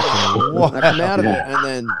doing? fucking I come out of it and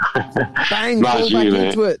then bang, Nice fall of back you, mate.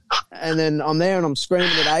 into it. And then I'm there and I'm screaming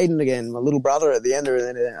at Aiden again, my little brother at the end of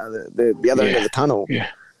the other end of the tunnel. Yeah.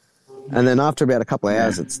 And then after about a couple of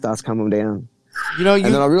hours, it starts coming down. You know, And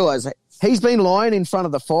then I realise he's been lying in front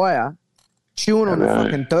of the fire, chewing on the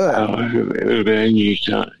fucking dirt. It would have been a new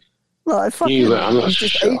time. Like, fucking, You, I'm not he's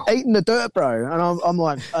just sure. eating the dirt, bro. And I'm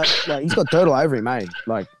like, he's got dirt all over him, mate.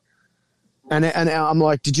 Like, and I'm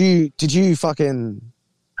like, did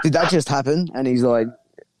that just happen? And he's like,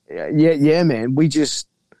 yeah, man. We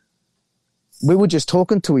were just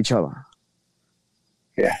talking to each other.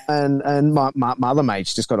 Yeah. And my other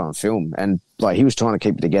mates just got on film, and like he was trying to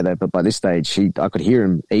keep it together, but by this stage, I could hear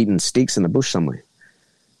him eating sticks in the bush somewhere.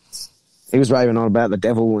 He was raving on about the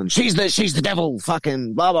devil and she's the devil,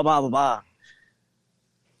 fucking blah blah blah blah blah.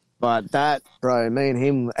 But that, bro, me and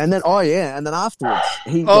him, and then afterwards,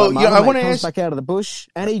 I want to comes ask back out of the bush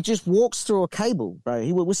and he just walks through a cable, bro.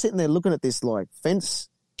 We're sitting there looking at this like fence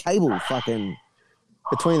cable, fucking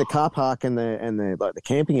between the car park and the like the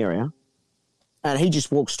camping area, and he just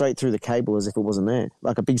walked straight through the cable as if it wasn't there,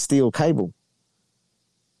 like a big steel cable.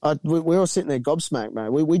 We were all sitting there gobsmacked, mate.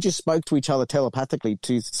 We just spoke to each other telepathically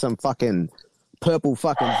to some fucking purple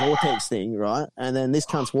fucking vortex thing, right? And then this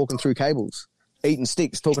cunt's walking through cables, eating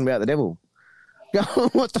sticks, talking about the devil.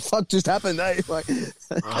 What the fuck just happened, eh? Like,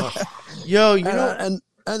 yo, you know, and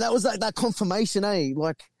that was like that confirmation, eh?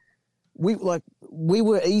 Like we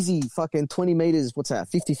were easy fucking 20 meters. What's that?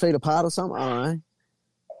 50 feet apart or something? I don't know.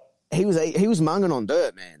 He was munging on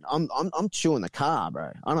dirt, man. I'm chewing the car, bro.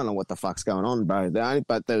 I don't know what the fuck's going on, bro.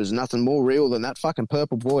 But there was nothing more real than that fucking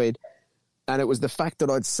purple void, and it was the fact that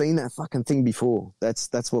I'd seen that fucking thing before.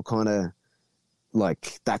 That's what kind of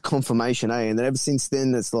like that confirmation, eh? And then ever since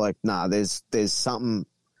then, it's like, nah, there's something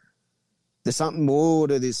more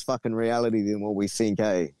to this fucking reality than what we think,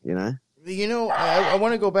 eh? You know? You know, I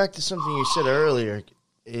want to go back to something you said earlier.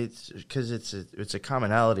 It's because it's a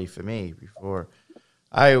commonality for me. Before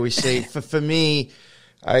I always say, for me,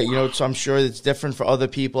 so I'm sure it's different for other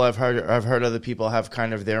people. I've heard other people have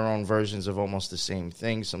kind of their own versions of almost the same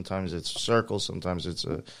thing. Sometimes it's a circle, sometimes it's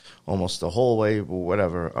almost a hallway,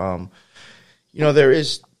 whatever. There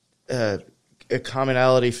is a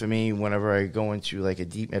commonality for me whenever I go into like a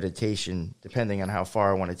deep meditation, depending on how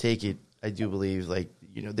far I want to take it. I do believe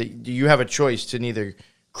you have a choice to neither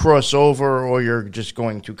cross over or you're just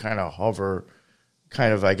going to kind of hover.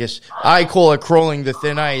 Kind of, I guess I call it crawling the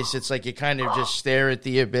thin ice. It's like you kind of just stare at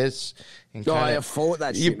the abyss. And I fought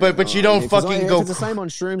that shit. But you don't fucking go. It's the same on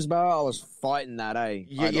shrooms, bro. I was fighting that, eh? I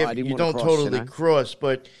didn't you want don't to cross, totally cross,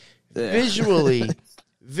 but visually,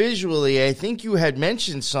 I think you had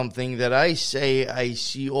mentioned something that I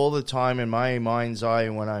see all the time in my mind's eye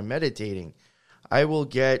when I'm meditating. I will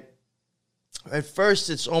get. At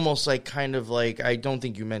first, it's almost like kind of like, I don't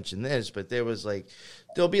think you mentioned this, but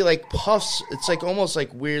there'll be like puffs. It's like almost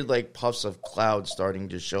like weird like puffs of cloud starting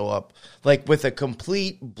to show up, like with a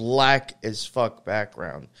complete black as fuck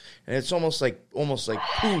background. And it's almost like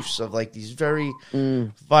poofs of like these very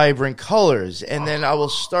vibrant colors. And then I will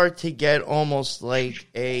start to get almost like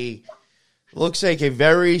looks like a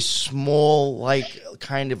very small, like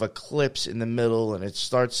kind of eclipse in the middle. And it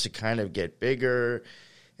starts to kind of get bigger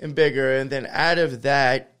and bigger, and then out of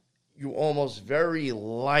that, you almost very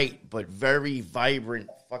light but very vibrant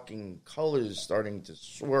fucking colors starting to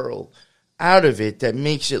swirl out of it that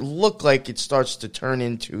makes it look like it starts to turn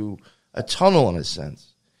into a tunnel in a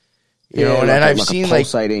sense. You know, and I've seen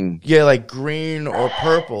pulsating. like green or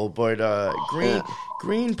purple, but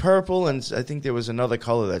green, purple, and I think there was another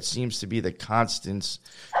color that seems to be the constant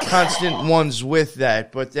ones with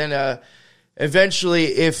that. But then eventually,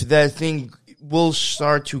 if that thing will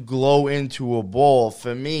start to glow into a ball.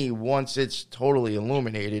 For me, once it's totally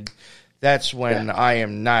illuminated, that's when I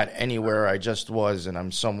am not anywhere I just was, and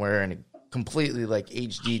I'm somewhere in a completely like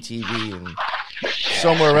HD TV and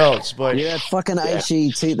somewhere else. But that fucking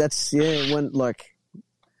HET. That's when like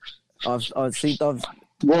I've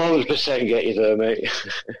 100% get you there, mate.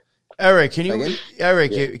 Eric,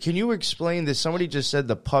 can you explain this? Somebody just said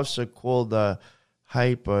the puffs are called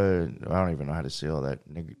hype. I don't even know how to say all that.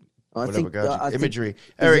 Imagery.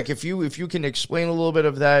 Eric, if you can explain a little bit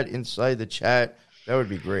of that inside the chat, that would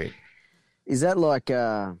be great. Is that like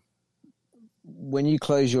when you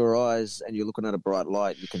close your eyes and you're looking at a bright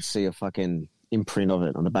light, you can see a fucking imprint of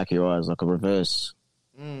it on the back of your eyes, like a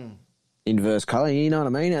inverse color, you know what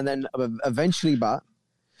I mean? And then eventually, I've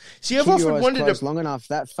often wondered long enough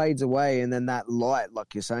that fades away, and then that light,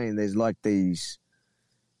 like you're saying, there's like these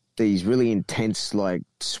really intense like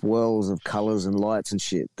swirls of colors and lights and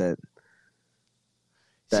shit that.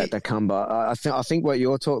 that come by. I think what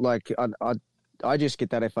you're talking, like, I just get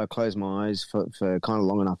that if I close my eyes for kind of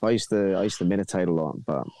long enough. I used to meditate a lot,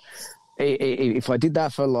 but if I did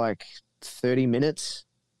that for like 30 minutes,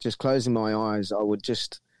 just closing my eyes, I would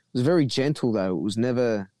just. It was very gentle though. It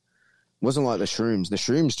wasn't like the shrooms. The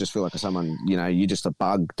shrooms just feel like someone, you're just a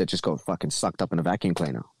bug that just got fucking sucked up in a vacuum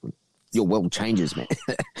cleaner. Your world changes, man.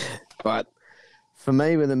 But for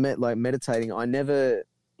me, with meditating, I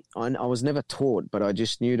was never taught, but I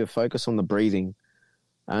just knew to focus on the breathing,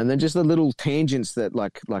 and then just the little tangents that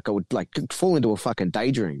like I would like fall into a fucking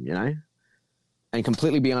daydream, and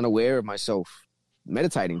completely be unaware of myself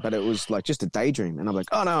meditating, but it was like just a daydream, and I'm like,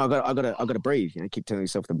 oh no, I gotta breathe, keep telling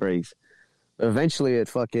yourself to breathe. But eventually it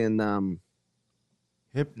fucking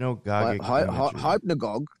hypnagogic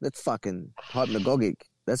hypnagogue. That's fucking hypnagogic.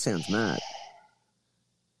 That sounds mad.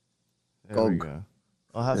 There we go.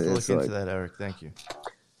 I'll have to look into that, Eric. Thank you.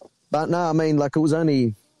 But no, I mean, like, it was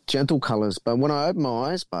only gentle colors, but when I opened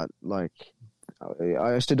my eyes, but like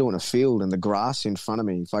I used to do it in a field and the grass in front of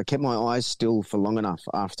me, if I kept my eyes still for long enough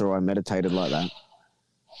after I meditated like that.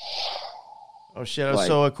 Oh shit.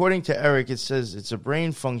 So according to Eric, it says it's a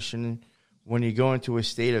brain function when you go into a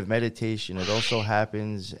state of meditation. It also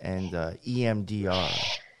happens and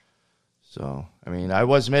EMDR. So, I mean, I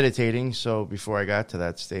was meditating before I got to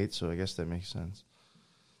that state, so I guess that makes sense.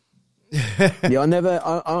 Yeah,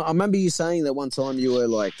 I remember you saying that one time you were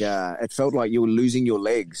like, it felt like you were losing your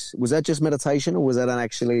legs. Was that just meditation, or was that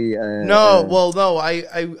actually no,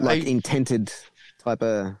 I intended type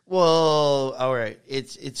of... Well, all right.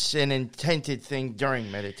 It's an intended thing during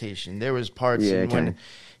meditation. There was parts in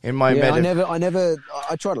my meditation.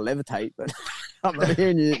 I try to levitate, but I'm not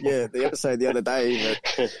hearing you. Yeah, the episode the other day.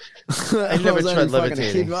 But I never tried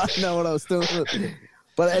levitating. I didn't know what I was doing.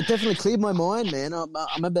 But it definitely cleared my mind, man. I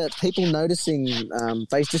remember people noticing,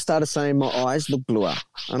 they just started saying my eyes look bluer.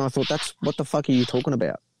 And I thought, what the fuck are you talking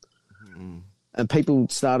about? Mm-hmm. And people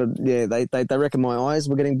started, they reckon my eyes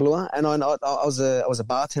were getting bluer. And I was a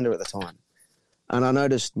bartender at the time. And I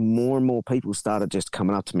noticed more and more people started just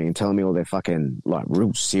coming up to me and telling me all their fucking, like,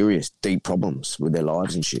 real serious, deep problems with their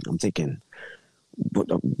lives and shit. I'm thinking,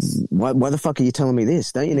 why the fuck are you telling me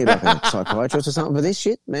this? Don't you need like a psychiatrist or something for this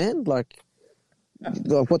shit, man? Like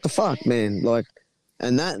what the fuck, man? Like,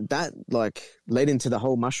 and that like led into the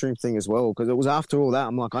whole mushroom thing as well, because it was after all that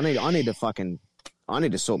I'm like, I need to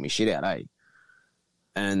sort my shit out, eh?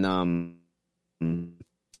 And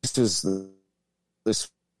this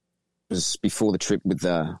was before the trip with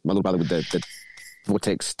my little brother with the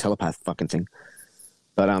vortex telepath fucking thing.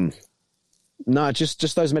 But no,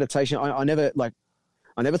 just those meditation. I never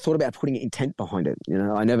thought about putting intent behind it.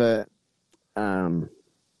 I never.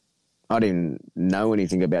 I didn't know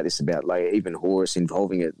anything about this, about like even Horus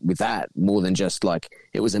involving it with that, more than just like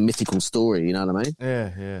it was a mythical story. You know what I mean?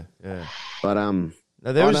 Yeah. But I don't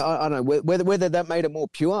know whether that made it more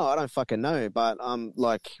pure. I don't fucking know. But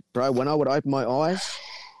like, bro, when I would open my eyes,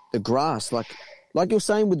 the grass, like you're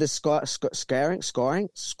saying with the scrying,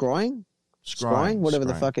 whatever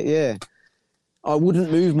the fuck it, yeah. I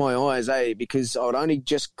wouldn't move my eyes, because I would only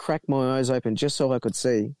just crack my eyes open just so I could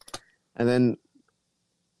see. And then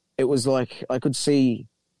it was like I could see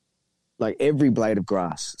like every blade of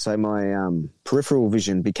grass. So my peripheral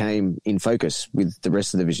vision became in focus with the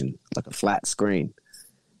rest of the vision, like a flat screen.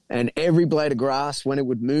 And every blade of grass, when it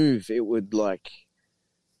would move, it would like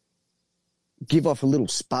give off a little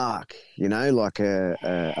spark, like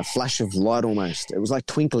a flash of light almost. It was like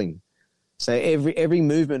twinkling. So every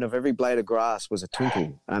movement of every blade of grass was a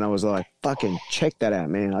twinkle. And I was like, fucking check that out,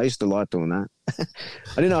 man. I used to like doing that.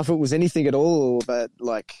 I didn't know if it was anything at all, but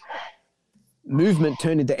like movement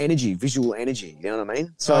turned into energy, visual energy. You know what I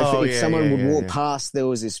mean? So if someone would walk past, there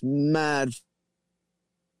was this mad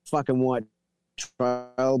fucking white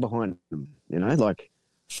trail behind them, like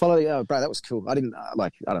follow. Oh, bro, that was cool. I didn't I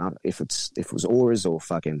don't know if it was auras or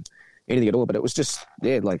fucking anything at all, but it was just,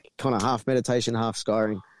 like kind of half meditation, half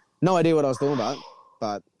skyring. No idea what I was doing about,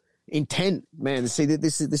 but intent, man. See,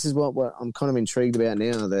 this is what I'm kind of intrigued about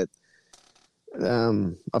now, that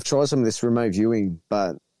I've tried some of this remote viewing,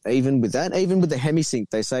 but even with that, even with the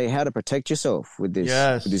hemisync, they say how to protect yourself with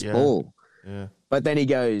this ball. Yeah. But then he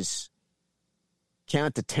goes,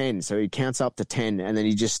 count to 10. So he counts up to 10, and then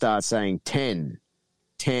he just starts saying 10,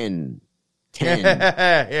 10, 10.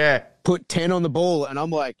 Yeah. Put 10 on the ball, and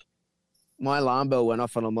I'm like, my alarm bell went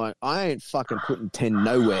off, and I'm like, I ain't fucking putting 10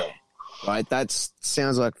 nowhere, right? That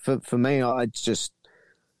sounds like, for me, I just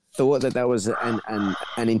thought that was an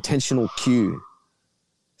intentional cue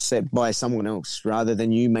set by someone else, rather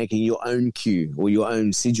than you making your own cue or your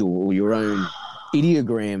own sigil or your own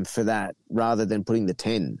ideogram for that, rather than putting the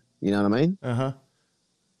 10. You know what I mean? Uh-huh.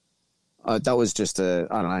 That was just I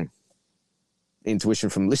don't know, intuition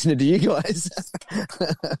from listening to you guys.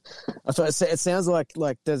 I thought it sounds like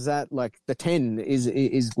does that like the 10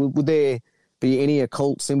 is would there be any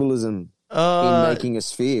occult symbolism in making a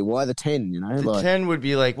sphere? Why the 10? You know, the 10 would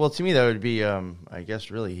be like, well, to me that would be I guess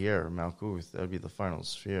really here Malkuth. That would be the final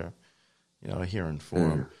sphere. You know, here in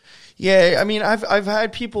form. Yeah, I mean, I've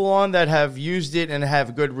had people on that have used it and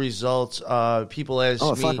have good results. People ask me,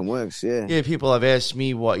 it fucking works. Yeah, yeah. People have asked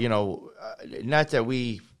me what, you know, not that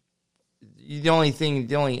we. The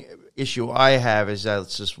only issue I have is that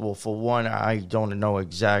it's just, well, for one, I don't know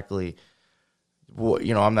exactly what,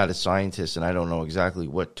 you know, I'm not a scientist and I don't know exactly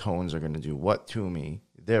what tones are going to do what to me.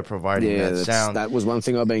 They're providing that sound. That was one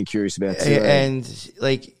thing I've been curious about too. And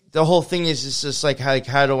like the whole thing is, it's just like,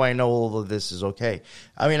 how do I know all of this is okay?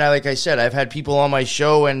 I mean, like I said, I've had people on my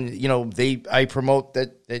show and, you know, I promote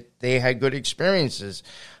that they had good experiences.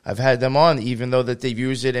 I've had them on, even though that they've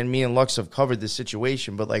used it, and me and Lux have covered the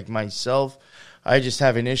situation. But like myself, I just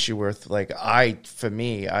have an issue with, like, I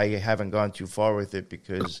haven't gone too far with it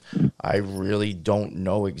because I really don't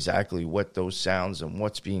know exactly what those sounds and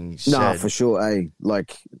what's being said. No, for sure.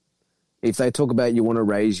 Like, if they talk about you want to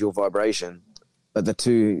raise your vibration, but the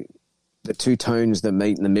two tones that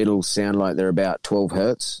meet in the middle sound like they're about 12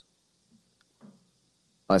 hertz,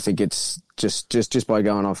 I think it's just by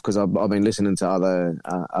going off, because I've been listening to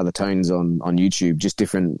other tones on YouTube, just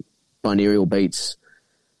different binaural beats.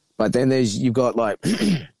 But then you've got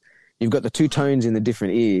the two tones in the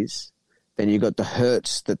different ears, then you've got the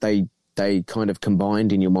hertz that they kind of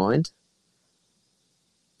combined in your mind.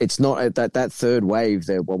 It's not that third wave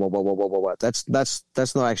there. That's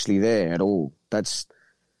not actually there at all.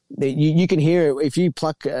 You can hear it if you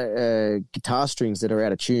pluck guitar strings that are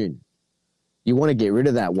out of tune. You want to get rid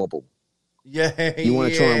of that wobble. Yeah, you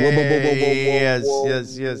want to try and wobble.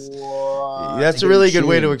 Yes. That's a really good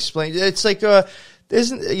way to explain. It's like or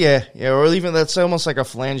even that's almost like a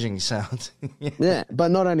flanging sound. Yeah, but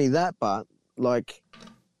not only that, but like,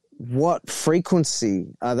 what frequency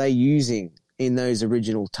are they using in those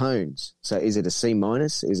original tones? So is it a C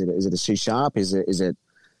minus? Is it a C sharp? Is it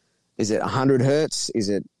 100 hertz? Is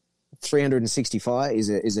it 365? Is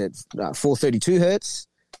it 432 hertz?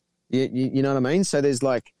 You know what I mean? So there's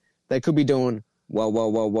like, they could be doing wah wah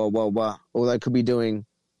wah wah wah wah, or they could be doing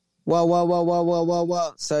wah wah wah wah wah wah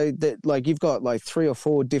wah. So that, like, you've got like 3 or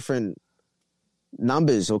 4 different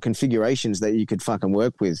numbers or configurations that you could fucking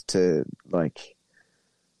work with to, like,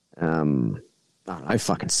 I don't know,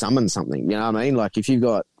 fucking summon something. You know what I mean? Like, if you've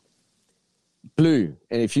got blue,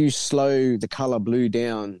 and if you slow the color blue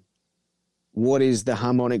down, what is the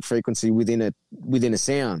harmonic frequency within a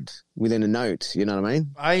sound, within a note? You know what I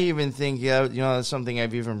mean? I even think, that's something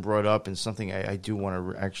I've even brought up, and something I do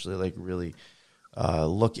want to actually like really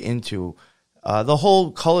look into. The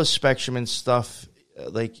whole color spectrum and stuff,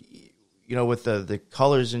 like, you know, with the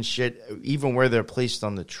colors and shit, even where they're placed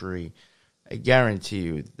on the tree, I guarantee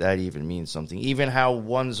you that even means something. Even how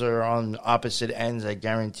ones are on opposite ends, I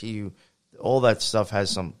guarantee you all that stuff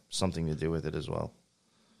has something to do with it as well.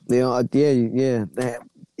 Yeah.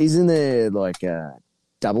 Isn't there like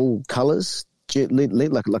double colors,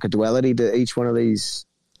 like a duality to each one of these?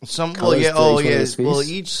 Well,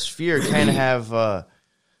 each sphere can have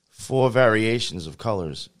 4 variations of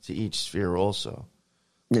colors to each sphere also.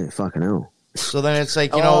 Yeah, fucking hell. So then it's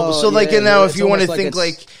like, if you want to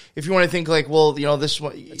think like, well, you know, this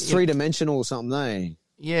one, it's 3-dimensional or something, eh?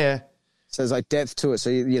 Yeah. So there's like depth to it. So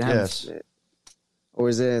you'd have. Yes. Or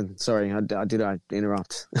is there? Sorry, did I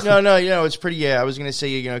interrupt? No. It's pretty. Yeah, I was gonna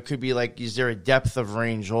say, it could be like, is there a depth of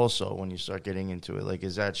range also when you start getting into it? Like,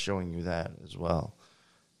 is that showing you that as well?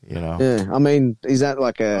 You know. Yeah, I mean, is that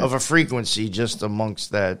like of a frequency just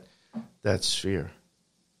amongst that sphere?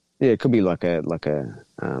 Yeah, it could be like like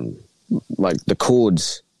the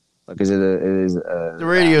chords. Like, is it the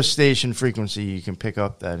radio station frequency? You can pick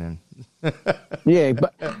up that in. Yeah,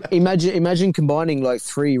 but imagine combining like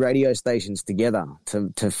 3 radio stations together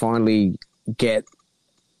to finally get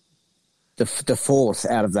the fourth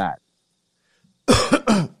out of that.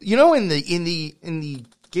 You know, in the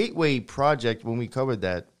Gateway project, when we covered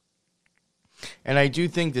that, and I do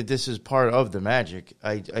think that this is part of the magic.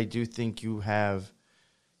 I do think you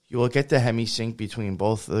will get the hemisync between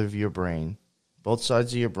both sides of your brain.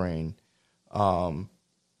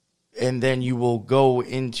 And then you will go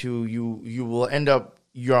into, you will end up,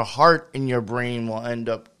 your heart and your brain will end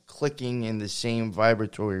up clicking in the same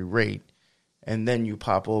vibratory rate, and then you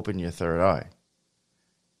pop open your third eye.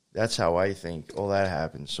 That's how I think all that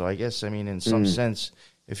happens. So I guess, I mean, in some sense,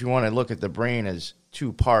 if you want to look at the brain as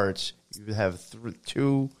 2 parts, you have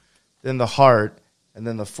 2, then the heart, and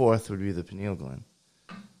then the fourth would be the pineal gland.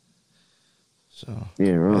 So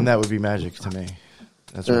Yeah, right. And that would be magic to me.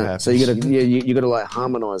 That's what happens. So you gotta like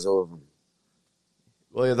harmonize all of them.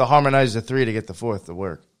 Well, you have to harmonize the 3 to get the 4th to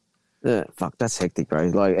work. Yeah, fuck, that's hectic, bro.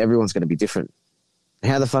 Like everyone's gonna be different.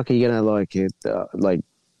 How the fuck are you gonna like it? Like,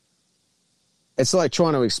 it's like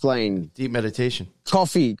trying to explain Deep meditation.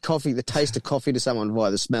 coffee, the taste of coffee to someone via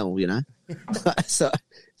the smell. You know, so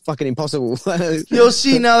fucking impossible. You'll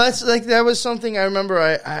see now. That's like that was something I remember.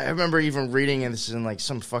 I remember even reading, and this is in like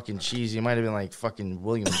some fucking cheesy. It might have been like fucking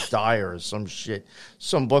William Dyer or some shit,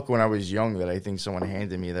 some book when I was young that I think someone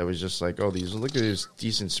handed me that was just like, oh, look at these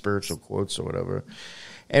decent spiritual quotes or whatever.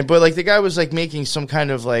 But like the guy was like making some kind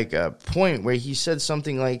of like a point where he said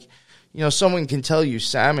something like, you know, someone can tell you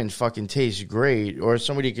salmon fucking tastes great, or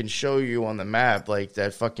somebody can show you on the map like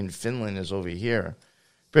that fucking Finland is over here.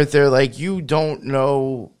 But they're like, you don't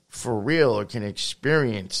know for real or can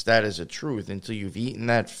experience that as a truth until you've eaten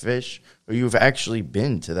that fish or you've actually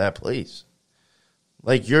been to that place.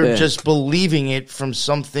 Like you're just believing it from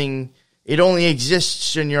something. It only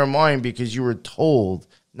exists in your mind because you were told,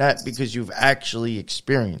 not because you've actually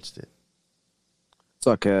experienced it. It's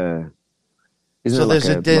like a. So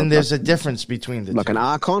there's a difference between the like two. An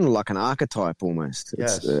archon, like an archetype almost.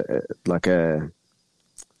 Yes. It's like a.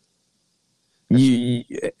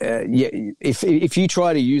 If you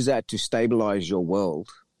try to use that to stabilize your world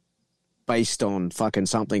based on fucking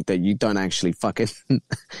something that you don't actually fucking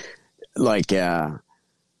like well,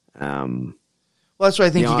 that's why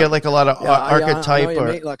I think you get like a lot of archetype.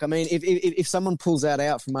 If someone pulls that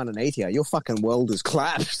out from underneath you, your fucking world is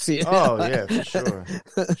collapsed. You know? Oh yeah, for sure,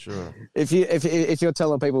 for sure. If you're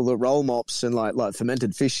telling people that roll mops and like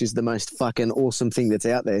fermented fish is the most fucking awesome thing that's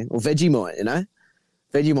out there, or Vegemite, you know,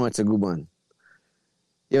 Vegemite's a good one.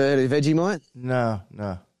 You ever heard of Vegemite? No.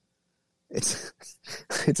 It's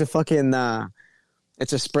a fucking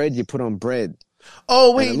it's a spread you put on bread.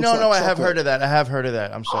 Oh wait, no, I have heard of that.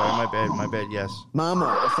 I'm sorry, my bad. Yes, Marmite.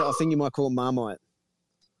 I think you might call it Marmite.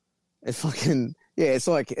 It's fucking it's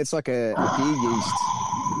like a beer yeast.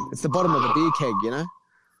 It's the bottom of a beer keg, you know.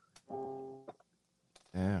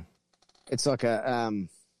 Yeah. It's like a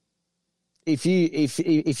if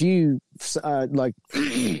you like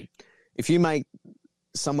if you make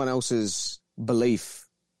someone else's belief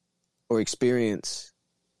or experience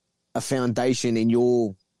a foundation in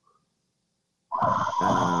your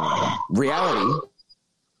reality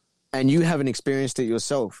and you haven't experienced it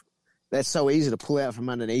yourself, that's so easy to pull out from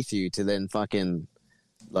underneath you to then fucking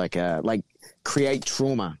like create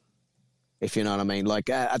trauma, if you know what I mean. Like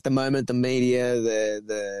at the moment, the media,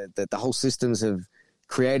 the whole systems have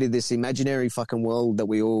created this imaginary fucking world that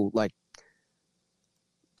we all like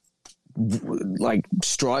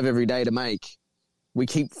strive every day to make. We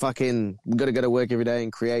keep fucking, we got to go to work every day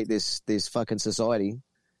and create this fucking society.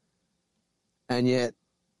 And yet,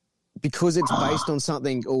 because it's based on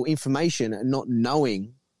something or information and not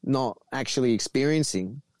knowing, not actually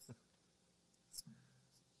experiencing,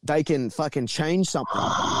 they can fucking change something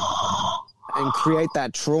and create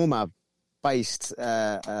that trauma-based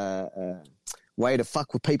way to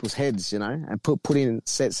fuck with people's heads, you know, and put in,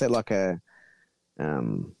 set like a,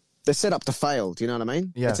 they're set up to fail, do you know what I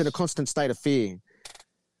mean? Yes. It's in a constant state of fear.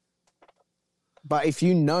 But if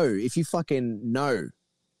you fucking know,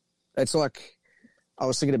 it's like, I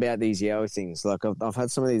was thinking about these Yao things. Like I've had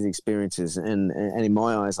some of these experiences, and in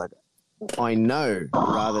my eyes, like I know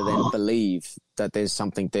rather than believe that there's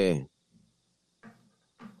something there.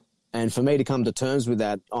 And for me to come to terms with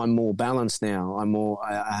that, I'm more balanced now. I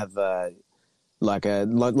have like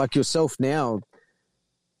yourself now,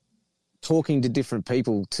 talking to different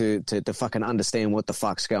people to fucking understand what the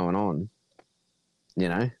fuck's going on. You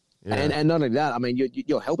know, yeah. And not only that, I mean,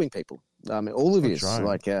 you're helping people. I mean, all of you,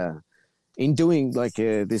 like. In doing like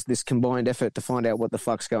this combined effort to find out what the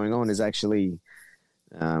fuck's going on is actually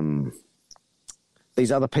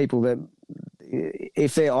these other people that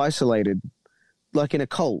if they're isolated, like in a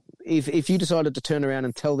cult, if you decided to turn around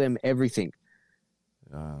and tell them everything,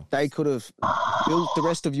 they could have built the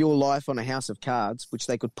rest of your life on a house of cards, which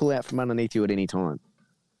they could pull out from underneath you at any time.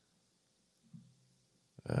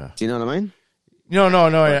 Do you know what I mean? No.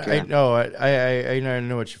 Like, I know. I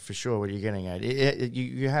know what for sure what you're getting at.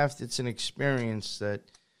 You have to, it's an experience that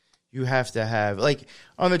you have to have. Like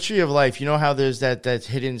on the Tree of Life, you know how there's that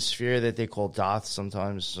hidden sphere that they call Doth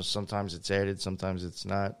sometimes. So sometimes it's added, sometimes it's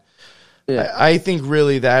not. Yeah. I think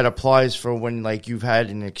really that applies for when like you've had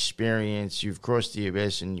an experience, you've crossed the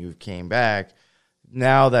abyss and you came back.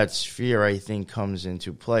 Now that sphere, I think, comes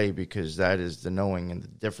into play because that is the knowing and the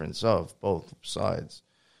difference of both sides.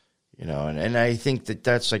 You know, and I think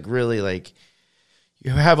that's like really like,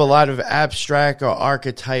 you have a lot of abstract or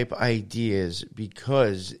archetype ideas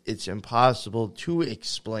because it's impossible to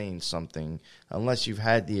explain something unless you've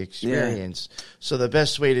had the experience. Yeah. So the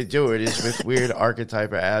best way to do it is with weird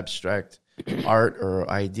archetype or abstract art or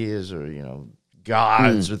ideas or, you know,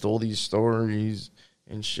 gods with all these stories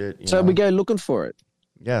and shit. So we go looking for it.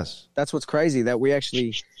 Yes. That's what's crazy, that we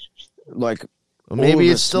actually, like... Well, maybe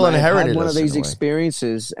it's still inherited. Had one of these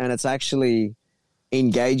experiences, and it's actually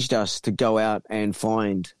engaged us to go out and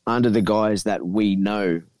find under the guise that we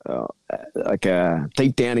know,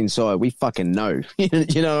 deep down inside, we fucking know.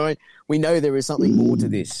 You know what I mean? We know there is something more to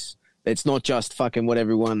this. It's not just fucking what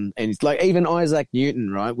everyone, and it's like even Isaac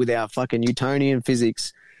Newton, right, with our fucking Newtonian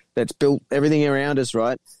physics that's built everything around us,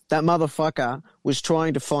 right? That motherfucker was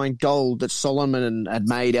trying to find gold that Solomon had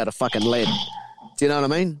made out of fucking lead. Do you know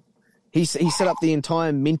what I mean? He set up the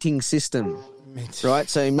entire minting system, right?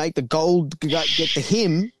 So he made the gold get to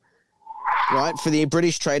him, right? For the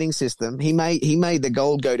British trading system, he made the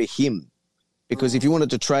gold go to him, because if you wanted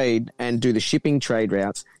to trade and do the shipping trade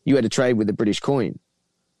routes, you had to trade with the British coin.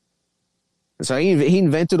 And so he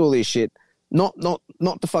invented all this shit, not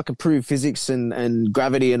to fucking prove physics and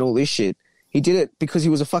gravity and all this shit. He did it because he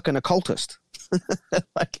was a fucking occultist.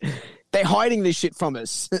 Like, they're hiding this shit from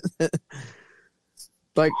us.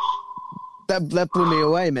 Like, that blew me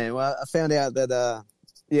away, man. Well, I found out that,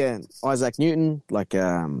 Isaac Newton, like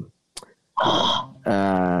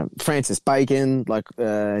Francis Bacon, like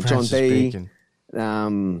John B.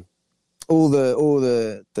 All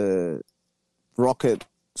the rocket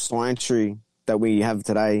scientry that we have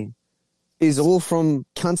today is all from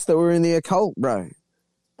cunts that were in the occult, bro.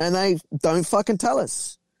 And they don't fucking tell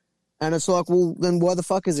us. And it's like, well, then why the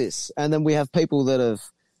fuck is this? And then we have people that have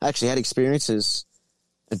actually had experiences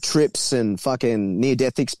and trips and fucking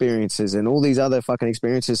near-death experiences and all these other fucking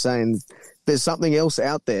experiences saying there's something else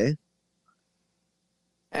out there.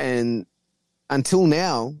 And until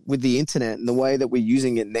now, with the internet and the way that we're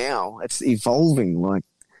using it now, it's evolving. Like,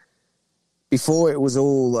 before it was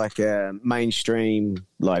all like mainstream,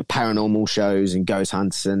 like paranormal shows and ghost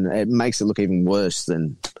hunts, and it makes it look even worse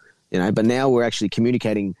than, you know, but now we're actually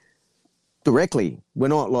communicating directly. We're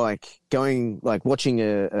not like going, like watching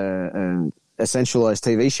a centralized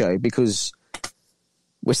TV show, because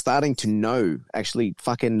we're starting to actually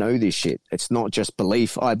fucking know this shit. It's not just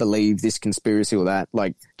belief. I believe this conspiracy or that.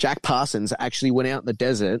 Like, Jack Parsons actually went out in the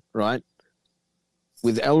desert, right,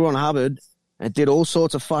 with L. Ron Hubbard and did all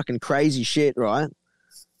sorts of fucking crazy shit, right?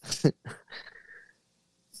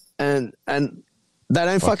 and they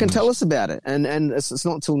don't fucking tell us about it. And it's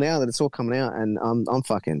not until now that it's all coming out. And I'm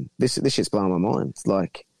fucking, this shit's blowing my mind. It's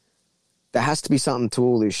like, there has to be something to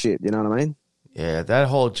all this shit. You know what I mean? Yeah, that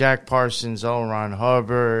whole Jack Parsons, L. Ron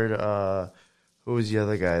Hubbard, who was the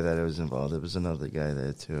other guy that was involved? There was another guy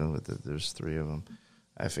there, too. There's three of them.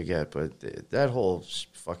 I forget, but that whole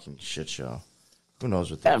fucking shit show. Who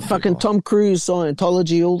knows what that fucking Tom Cruise,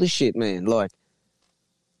 Scientology, all this shit, man. Like,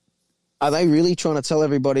 are they really trying to tell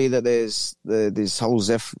everybody that there's this whole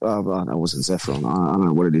Zeph... Oh, no, it wasn't Zephron. I don't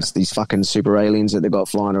know what it is. These fucking super aliens that they got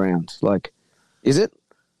flying around. Like, is it?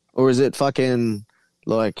 Or is it fucking,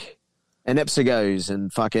 like... and Epsigos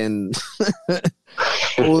and fucking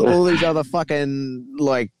all these other fucking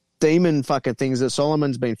like demon fucking things that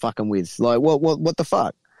Solomon's been fucking with. Like, what the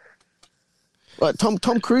fuck? Like Tom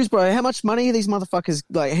Cruise, bro, how much money are these motherfuckers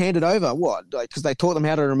like handed over? What? Like, because they taught them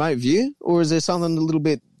how to remote view, or is there something a little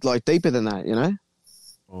bit like deeper than that? You know?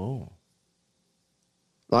 Oh,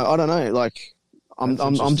 like, I don't know. Like,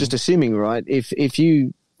 I'm just assuming, right? If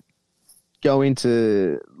you go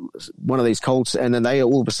into one of these cults and then they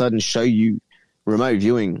all of a sudden show you remote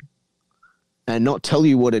viewing and not tell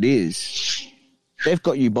you what it is, they've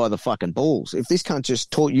got you by the fucking balls. If this cunt just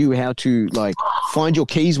taught you how to, like, find your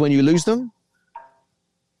keys when you lose them,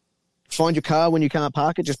 find your car when you can't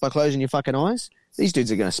park it just by closing your fucking eyes, these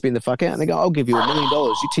dudes are going to spin the fuck out and they go, I'll give you $1 million.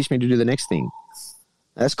 You teach me to do the next thing.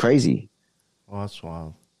 That's crazy. Well, that's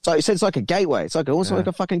wild. So it's like a gateway. It's like also like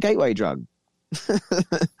a fucking gateway drug.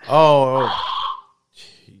 Oh,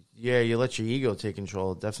 yeah, you let your ego take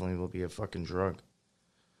control. It definitely will be a fucking drug.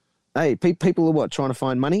 Hey, people are what, trying to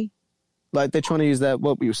find money? Like, they're trying to use that,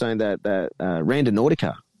 what we were saying, that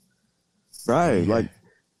Randonautica. Bro, yeah. Like,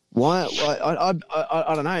 why?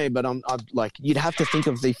 I don't know, but I'm like, you'd have to think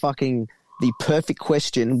of the perfect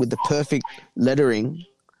question with the perfect lettering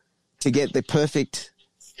to get the perfect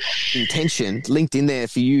intention linked in there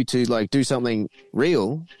for you to, like, do something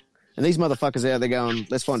real. And these motherfuckers out there going,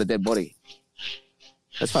 let's find a dead body.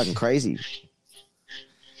 That's fucking crazy.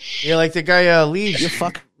 Yeah, like the guy leaves. You're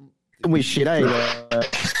fucking with shit, eh?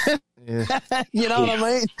 Yeah. You know what I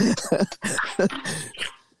mean?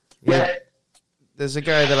 Yeah. there's a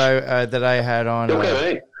guy that I had on.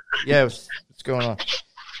 Okay, mate. Yeah, what's going on?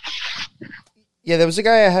 Yeah, there was a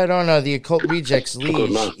guy I had on the Occult Rejects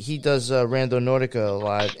Liege. He does Rando Nordica a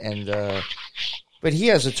lot, and but he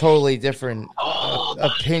has a totally different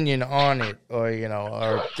opinion on it, or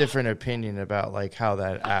or different opinion about like how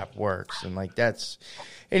that app works, and like that's,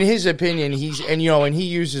 in his opinion, and he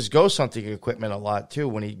uses ghost hunting equipment a lot too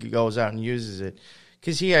when he goes out and uses it,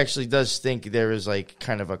 because he actually does think there is like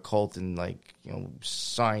kind of a cult and like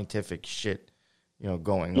scientific shit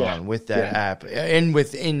going on with that app and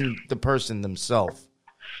within the person themselves.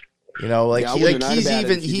 He's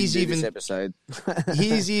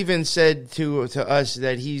even said to us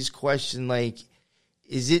that he's questioned, like,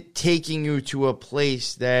 is it taking you to a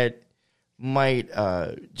place that might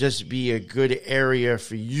just be a good area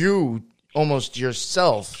for you, almost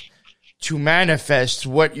yourself, to manifest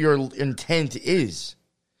what your intent is?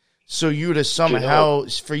 So you're somehow,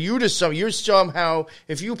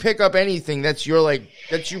 if you pick up anything, that's you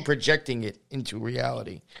projecting it into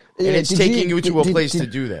reality, and it's taking you to a place to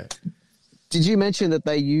do that. Did you mention that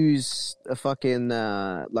they use a fucking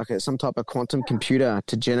some type of quantum computer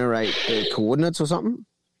to generate the coordinates or something?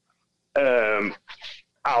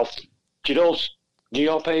 Alf, do you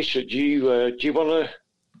know Patriot? Do you want to?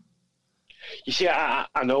 You see, I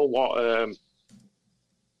know what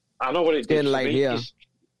it did for me. Here.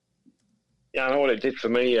 Yeah, I know what it did for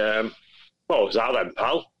me. What was that then,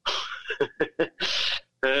 pal?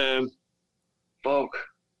 Fuck.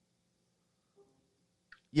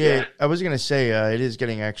 Yeah, I was gonna say it is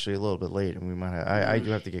getting actually a little bit late, and we might. I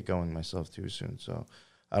do have to get going myself too soon. So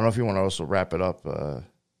I don't know if you want to also wrap it up. I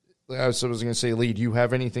was gonna say, Lee, do you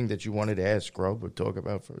have anything that you wanted to ask GRUB or talk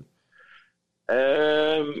about for?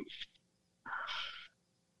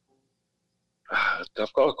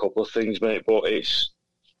 I've got a couple of things, mate, but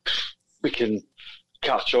we can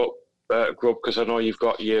catch up, GRUB, because I know you've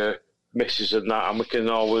got your misses and that, and we can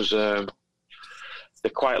always.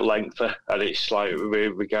 They're quite lengthy, and it's like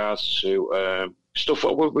with regards to stuff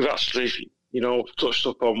that we've actually, touched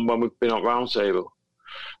up on when we've been on Roundtable,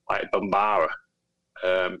 like Bambara.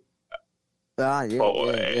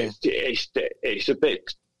 It's a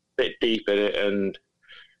bit deep in it, and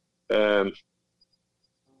no.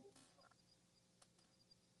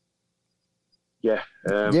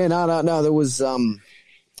 There was. I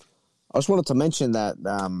just wanted to mention that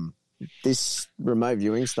this remote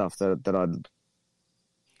viewing stuff that I'd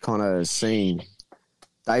kind of seen,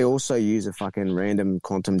 they also use a fucking random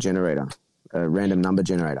quantum generator, a random number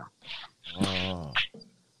generator. Oh.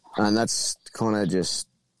 And that's kind of just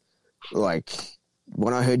like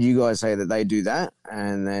when I heard you guys say that they do that,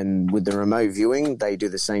 and then with the remote viewing, they do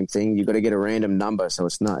the same thing. You've got to get a random number, so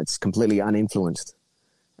it's completely uninfluenced.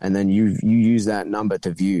 And then you use that number to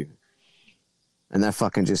view. And that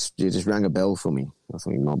fucking just rang a bell for me. I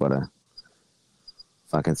thought, not better.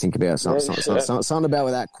 Fucking think about something about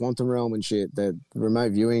with that quantum realm and shit. The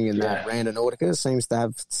remote viewing and that Random Nautica seems to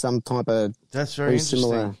have some type of that's very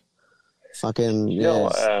similar. Fucking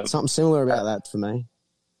something similar about that for me.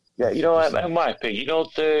 Yeah, in my opinion,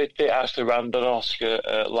 the actually Random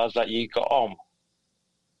Nautica lad that you got on.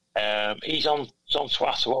 He's on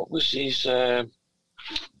Twitter. What was his?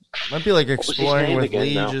 Might be like Exploring with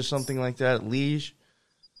Liege or something like that. Liege.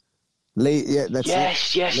 Yeah, that's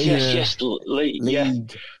it. Yes.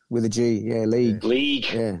 League with a G. Yeah, League.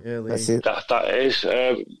 Yeah, League. That's it. That is.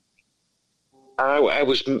 I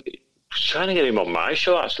was trying to get him on my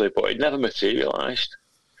show actually, but it never materialised.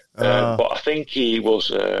 But I think he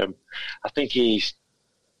was. I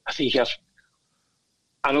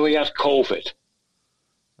know he had COVID.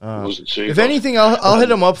 If anything, I'll hit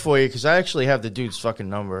him up for you because I actually have the dude's fucking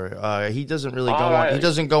number. He doesn't really go on. He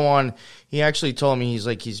doesn't go on. He actually told me he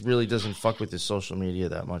really doesn't fuck with his social media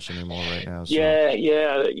that much anymore right now. So. Yeah.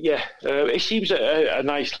 He seems a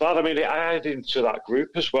nice lad. I mean, I added him to that group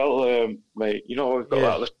as well, mate. We've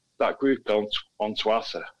got that group on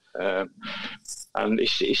Twitter, and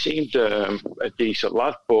he seemed a decent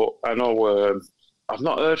lad. But I know I've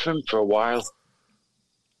not heard from him for a while.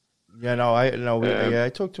 Yeah, no, I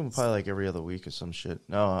talk to him probably like every other week or some shit.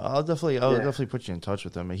 No, I'll definitely put you in touch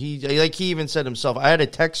with him. He even said himself. I had to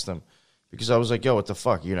text him because I was like, "Yo, what the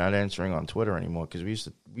fuck? You're not answering on Twitter anymore?" Because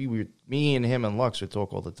me and him and Lux would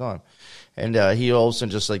talk all the time, and he all of a sudden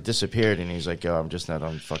just like disappeared, and he's like, "Yo, I'm just not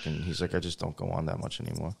on fucking." He's like, "I just don't go on that much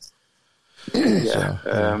anymore."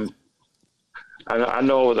 And I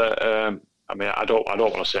know that. I mean, I don't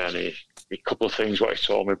want to say a couple of things what he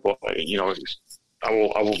told me, but I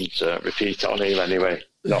wouldn't repeat it on him anyway.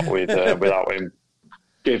 Not with without him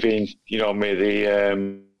giving me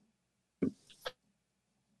the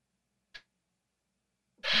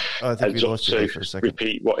I think we heads up lost you there for a to second.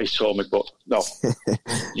 repeat what he told me, but no.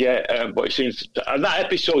 But it seems, and that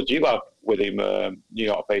episode you had with him, New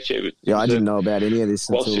York Patriot. Yeah, I didn't know about any of this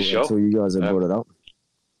until you guys have brought it up.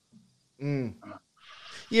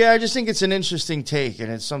 Yeah, I just think it's an interesting take, and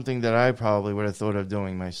it's something that I probably would have thought of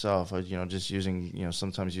doing myself. Just using,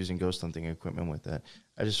 sometimes using ghost hunting equipment with that.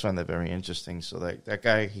 I just find that very interesting. So that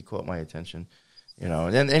guy, he caught my attention,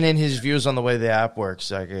 and in his views on the way the app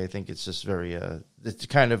works, I think it's just very, it's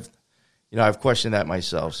kind of, I've questioned that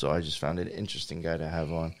myself. So I just found it an interesting guy to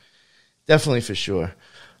have on. Definitely for sure.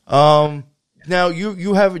 Now do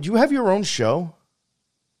you have your own show?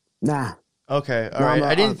 Nah. Okay, all right.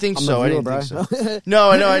 I didn't think so. No,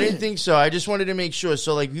 I didn't think so. I just wanted to make sure.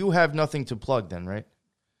 So, you have nothing to plug then, right?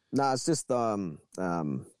 Nah, it's just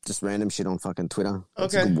random shit on fucking Twitter.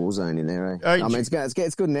 It's Okay. a good war zone in there, eh? I mean, it's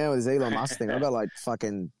good now with this Elon Musk thing. I've got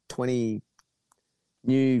fucking 20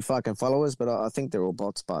 new fucking followers, but I think they're all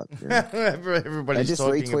bots. But everybody's they just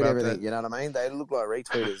talking retweet about everything. that. You know what I mean? They look like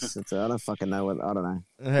retweeters. I don't fucking know what. I don't know.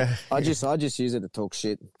 I just use it to talk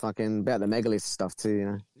shit, fucking about the megalith stuff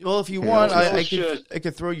too. Well, if you want, I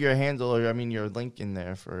could throw your handle or your link in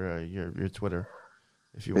there for your Twitter,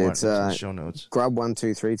 if you want. It's in the show notes.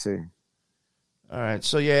 GRUB1232. All right.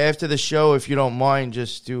 So after the show, if you don't mind,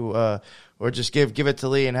 just do or just give it to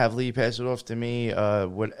Lee and have Lee pass it off to me.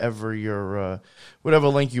 Whatever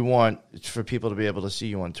link you want for people to be able to see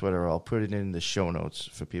you on Twitter, I'll put it in the show notes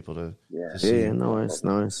for people to see. Yeah, nice.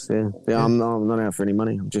 Yeah, I'm not out for any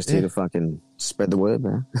money. I'm just here to fucking spread the word,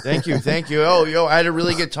 man. Thank you. Oh, I had a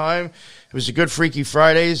really good time. It was a good Freaky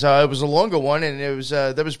Fridays. It was a longer one, and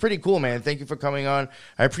that was pretty cool, man. Thank you for coming on.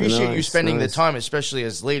 I appreciate you spending the time, especially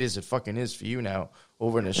as late as it fucking is for you now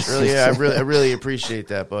over in Australia. I really appreciate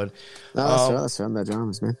that, bud. No, that's right. No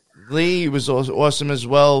dramas, man. Lee was awesome as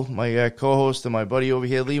well, my co-host and my buddy over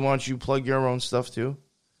here. Lee, why don't you plug your own stuff too?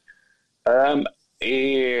 Yeah,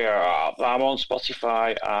 I'm on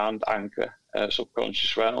Spotify and Anchor,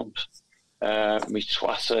 Subconscious Realms. My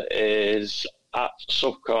Twitter is at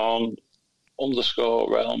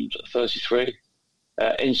subcon_realms33.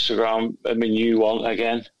 Instagram, my new one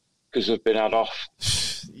again, because I've been had off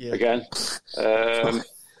again.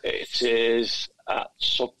 It is at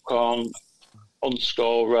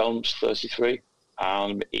subcon_realms33,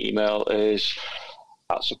 and my email is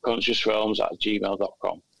at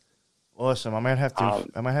subconsciousrealms@gmail.com. Awesome. I might have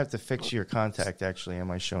to fix your contact actually in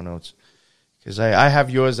my show notes, because I have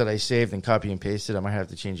yours that I saved and copy and pasted. I might have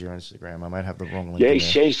to change your Instagram. I might have the wrong link. Yeah,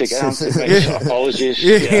 he's changed again. Apologies. Apologies.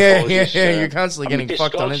 You're constantly getting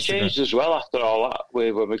fucked on Instagram. Discord's changed as well after all that.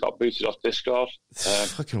 When we got booted off Discord.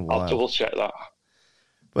 Fucking wild. I'll double check that.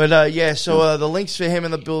 But so the links for him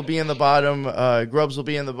will be in the bottom. Grubs will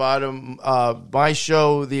be in the bottom. My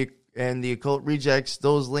show, the Occult Rejects,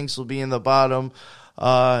 those links will be in the bottom.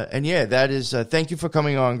 That is. Thank you for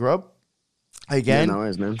coming on, Grub. Again, no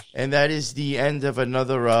worries, man. And that is the end of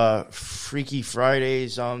another Freaky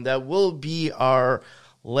Fridays. That will be our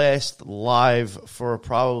last live for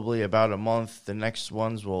probably about a month. The next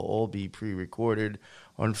ones will all be pre-recorded,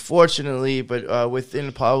 unfortunately, but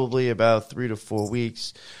within probably about 3 to 4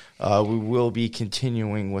 weeks, we will be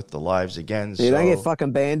continuing with the lives again. You don't get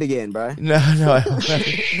fucking banned again, bro. No.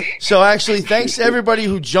 So actually, thanks to everybody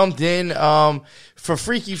who jumped in. For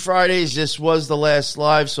Freaky Fridays, this was the last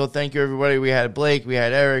live, so thank you, everybody. We had Blake, we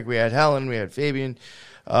had Eric, we had Helen, we had Fabian,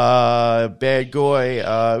 Bad Goy.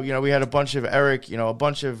 We had a bunch of Eric, a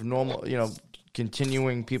bunch of normal,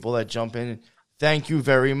 continuing people that jump in. Thank you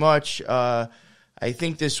very much. I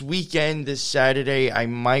think this weekend, this Saturday, I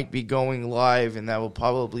might be going live, and that will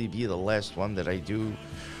probably be the last one that I do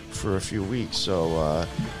for a few weeks. So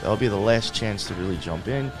that'll be the last chance to really jump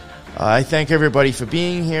in. I thank everybody for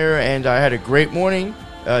being here, and I had a great morning.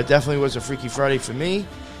 Definitely was a Freaky Friday for me.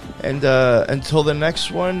 And until the next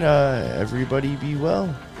one, everybody be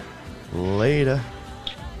well. Later.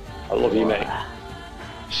 I love you, mate.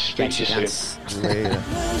 Speak to you soon. Later.